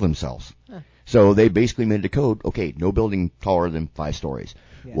to kill themselves. Huh. So they basically made it a code, okay, no building taller than 5 stories.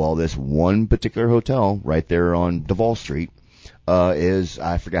 Yeah. Well, this one particular hotel right there on Duval Street is,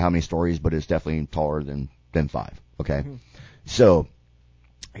 I forget how many stories, but it's definitely taller than 5. Okay. Mm-hmm. So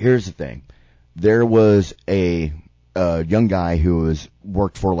here's the thing. There was a young guy who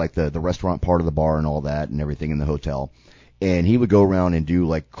worked for like the restaurant part of the bar and all that and everything in the hotel. And he would go around and do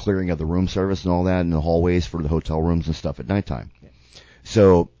like clearing of the room service and all that in the hallways for the hotel rooms and stuff at nighttime. Yeah.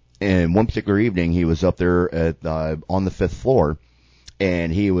 So, and one particular evening he was up there on the 5th floor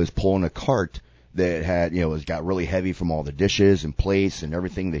and he was pulling a cart that had, got really heavy from all the dishes and plates and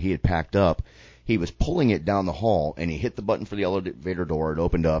everything that he had packed up. He was pulling it down the hall and he hit the button for the elevator door. It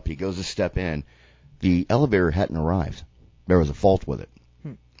opened up. He goes to step in. The elevator hadn't arrived. There was a fault with it.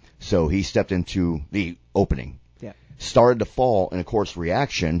 So he stepped into the opening. Yeah. Started to fall, and of course,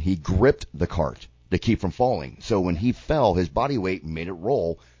 reaction, he gripped the cart to keep from falling. So when he fell, his body weight made it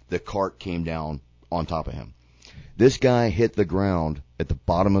roll. The cart came down on top of him. This guy hit the ground at the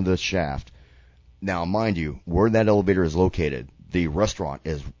bottom of the shaft. Now, mind you, where that elevator is located, the restaurant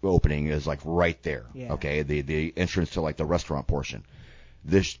is like right there. Yeah. Okay, the entrance to like the restaurant portion.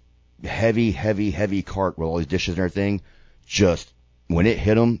 This heavy cart with all these dishes and everything, just when it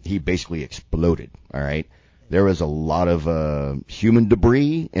hit him, he basically exploded. All right, there was a lot of human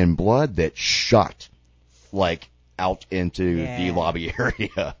debris and blood that shot like out into the lobby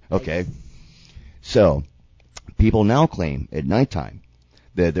area. Okay, so people now claim at nighttime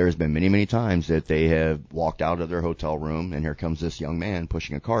that there's been many times that they have walked out of their hotel room and here comes this young man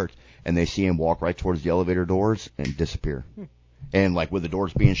pushing a cart and they see him walk right towards the elevator doors and disappear. And like with the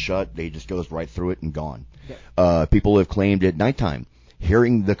doors being shut, they just goes right through it and gone. Yeah. People have claimed at nighttime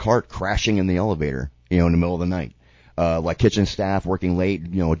hearing the cart crashing in the elevator, in the middle of the night. Like kitchen staff working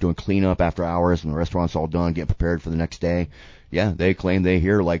late, doing cleanup after hours and the restaurant's all done, getting prepared for the next day. Yeah, they claim they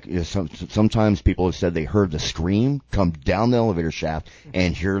hear like sometimes people have said they heard the scream come down the elevator shaft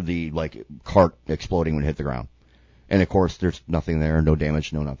and hear the like cart exploding when it hit the ground. And of course, there's nothing there, no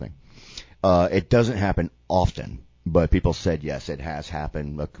damage, no nothing. It doesn't happen often, but people said yes, it has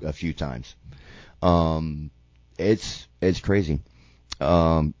happened a few times. It's crazy.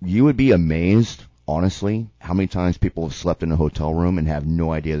 You would be amazed, honestly, how many times people have slept in a hotel room and have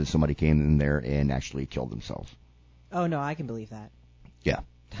no idea that somebody came in there and actually killed themselves. Oh, no, I can believe that. Yeah.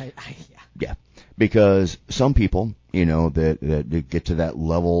 Yeah. Because some people, that get to that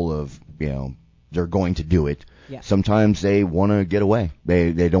level of, they're going to do it. Yeah. Sometimes they want to get away.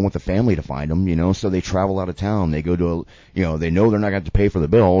 They don't want the family to find them, so they travel out of town. They go to they know they're not going to have to pay for the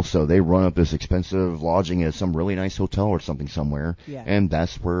bill, so they run up this expensive lodging at some really nice hotel or something somewhere. Yeah. And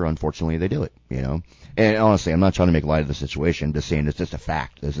that's where, unfortunately, they do it, And honestly, I'm not trying to make light of the situation. I'm just saying it's just a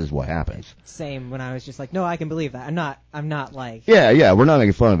fact. This is what happens. Same when I was just like, no, I can believe that. I'm not like. Yeah, we're not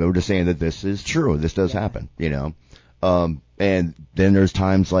making fun of it. We're just saying that this is true. This does happen, And then there's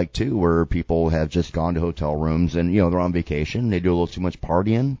times like too where people have just gone to hotel rooms and they're on vacation, they do a little too much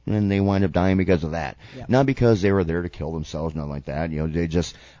partying and they wind up dying because of that. Yeah. Not because they were there to kill themselves, nothing like that. They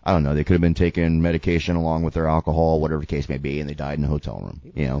just, I don't know, they could have been taking medication along with their alcohol, whatever the case may be, and they died in a hotel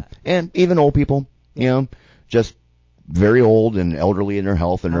room. And even old people, just very old and elderly in their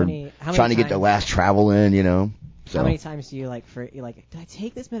health, and How they're many trying to get their times- last travel in, you know. So. How many times do you did I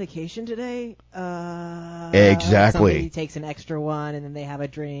take this medication today? Exactly. Somebody takes an extra one, and then they have a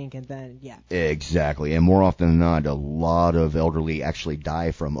drink, and then, yeah. Exactly. And more often than not, a lot of elderly actually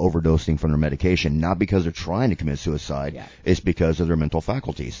die from overdosing from their medication, not because they're trying to commit suicide. Yeah. It's because of their mental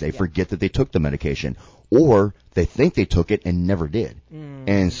faculties. They forget that they took the medication, or they think they took it and never did.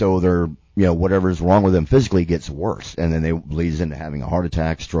 And so they're, whatever's wrong with them physically gets worse, and then they leads into having a heart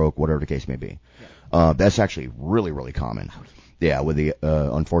attack, stroke, whatever the case may be. That's actually really, really common. Yeah, with the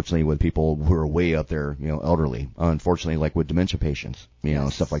unfortunately with people who are way up there, elderly. Unfortunately, like with dementia patients,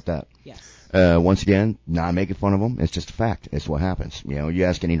 stuff like that. Yes. Once again, not making fun of them. It's just a fact. It's what happens. You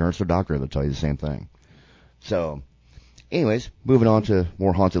ask any nurse or doctor, they'll tell you the same thing. So, anyways, moving on to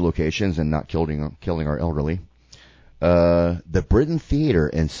more haunted locations and not killing our elderly. The Britain Theater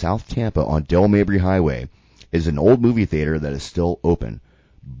in South Tampa on Del Mabry Highway is an old movie theater that is still open.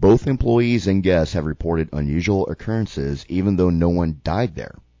 Both employees and guests have reported unusual occurrences, even though no one died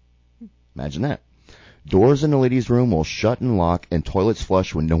there. Imagine that. Doors in the ladies' room will shut and lock, and toilets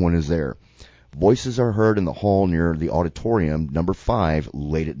flush when no one is there. Voices are heard in the hall near the auditorium number 5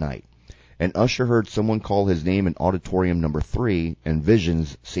 late at night. An usher heard someone call his name in auditorium number 3, and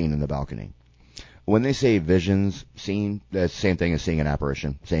visions seen in the balcony. When they say visions seen, that's the same thing as seeing an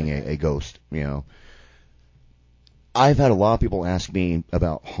apparition, seeing a ghost, I've had a lot of people ask me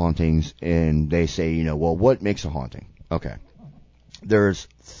about hauntings, and they say, well, what makes a haunting? Okay. There's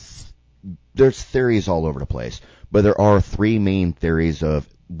theories all over the place, but there are 3 main theories of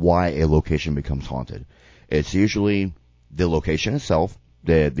why a location becomes haunted. It's usually the location itself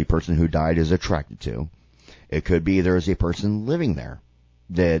that the person who died is attracted to. It could be there's a person living there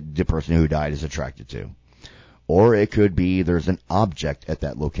that the person who died is attracted to. Or it could be there's an object at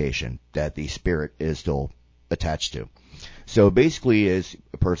that location that the spirit is still attached to. So basically is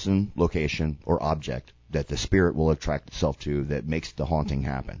a person, location, or object that the spirit will attract itself to that makes the haunting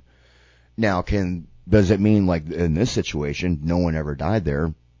happen. Now, does it mean like in this situation, no one ever died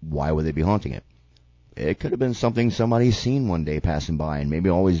there? Why would they be haunting it? It could have been something somebody's seen one day passing by and maybe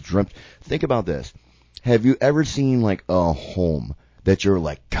always dreamt. Think about this. Have you ever seen like a home that you're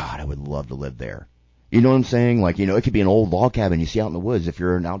like, God, I would love to live there? You know what I'm saying? Like, it could be an old log cabin you see out in the woods if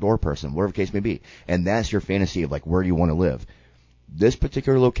you're an outdoor person, whatever the case may be. And that's your fantasy of like, where do you want to live? This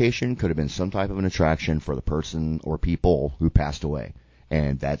particular location could have been some type of an attraction for the person or people who passed away.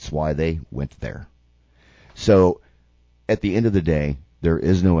 And that's why they went there. So, at the end of the day, there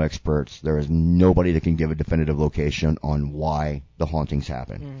is no experts. There is nobody that can give a definitive location on why the hauntings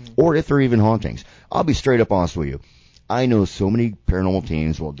happen. Or if they're even hauntings. I'll be straight up honest with you. I know so many paranormal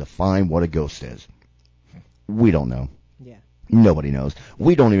teams will define what a ghost is. We don't know. Yeah. Nobody knows.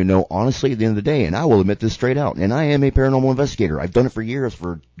 We don't even know, honestly, at the end of the day, and I will admit this straight out, and I am a paranormal investigator. I've done it for years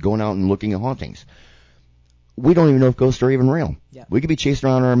for going out and looking at hauntings. We don't even know if ghosts are even real. Yeah. We could be chasing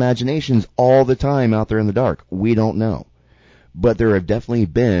around our imaginations all the time out there in the dark. We don't know. But there have definitely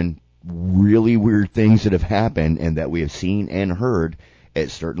been really weird things that have happened and that we have seen and heard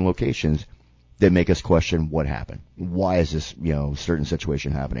at certain locations that make us question what happened. Why is this, certain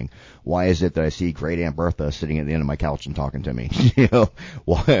situation happening? Why is it that I see Great Aunt Bertha sitting at the end of my couch and talking to me?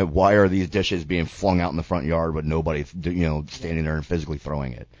 Why are these dishes being flung out in the front yard with nobody, standing there and physically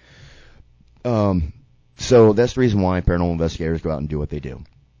throwing it? So that's the reason why paranormal investigators go out and do what they do.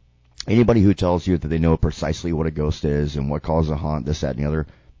 Anybody who tells you that they know precisely what a ghost is and what causes a haunt, this, that, and the other,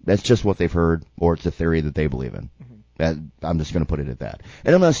 that's just what they've heard, or it's a theory that they believe in. I'm just going to put it at that.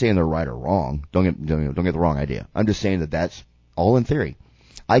 And I'm not saying they're right or wrong. Don't get the wrong idea. I'm just saying that that's all in theory.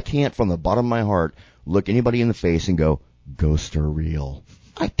 I can't, from the bottom of my heart, look anybody in the face and go, ghosts are real.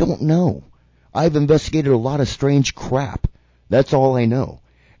 I don't know. I've investigated a lot of strange crap. That's all I know.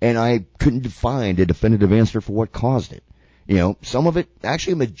 And I couldn't find a definitive answer for what caused it. Some of it,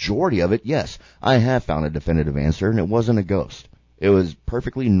 actually a majority of it, yes, I have found a definitive answer, and it wasn't a ghost. It was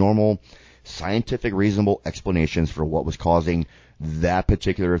perfectly normal, scientific, reasonable explanations for what was causing that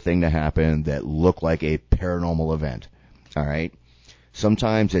particular thing to happen that looked like a paranormal event. All right?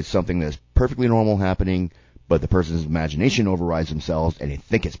 Sometimes it's something that's perfectly normal happening, but the person's imagination overrides themselves and they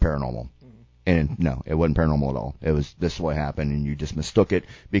think it's paranormal. And no, it wasn't paranormal at all. It was, this is what happened, and you just mistook it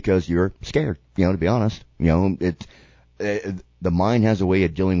because you're scared, to be honest. The mind has a way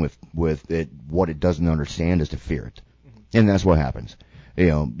of dealing with it. What it doesn't understand is to fear it. And that's what happens. They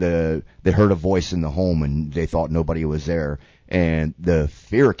heard a voice in the home and they thought nobody was there, and the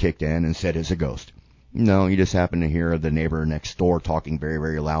fear kicked in and said it's a ghost. No, you just happened to hear the neighbor next door talking very,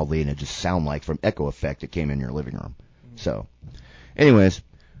 very loudly, and it just sounded like from echo effect it came in your living room. So, anyways,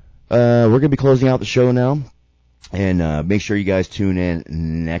 we're going to be closing out the show now. And make sure you guys tune in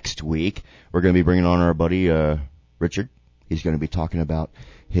next week. We're going to be bringing on our buddy Richard. He's going to be talking about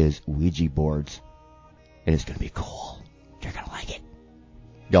his Ouija boards. And it's going to be cool. You're going to like it.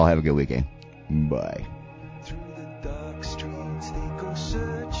 Y'all have a good weekend. Bye. Through the dark streets they go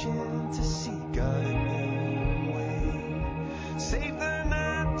searching to see God in their own way. Save the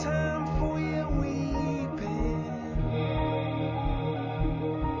night time for your weeping.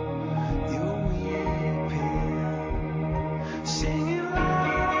 You're weeping. Singing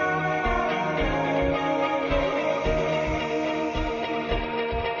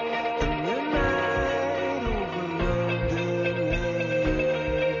and the night over London lay.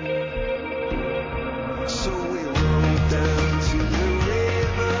 So we rode down to the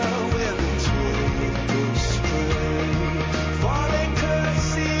river where the twinkles spray, for their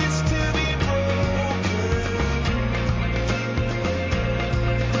curses to be broken.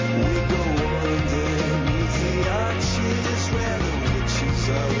 We go underneath the arches where the witches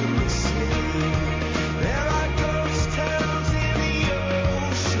are in the sea. There are ghost towns in the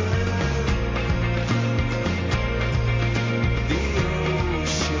ocean. The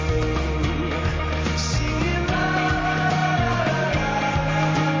ocean. Singing la la la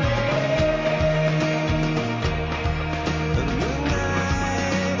and the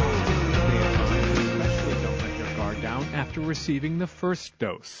night over London. Especially don't let your guard down after receiving the first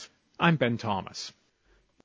dose. I'm Ben Thomas.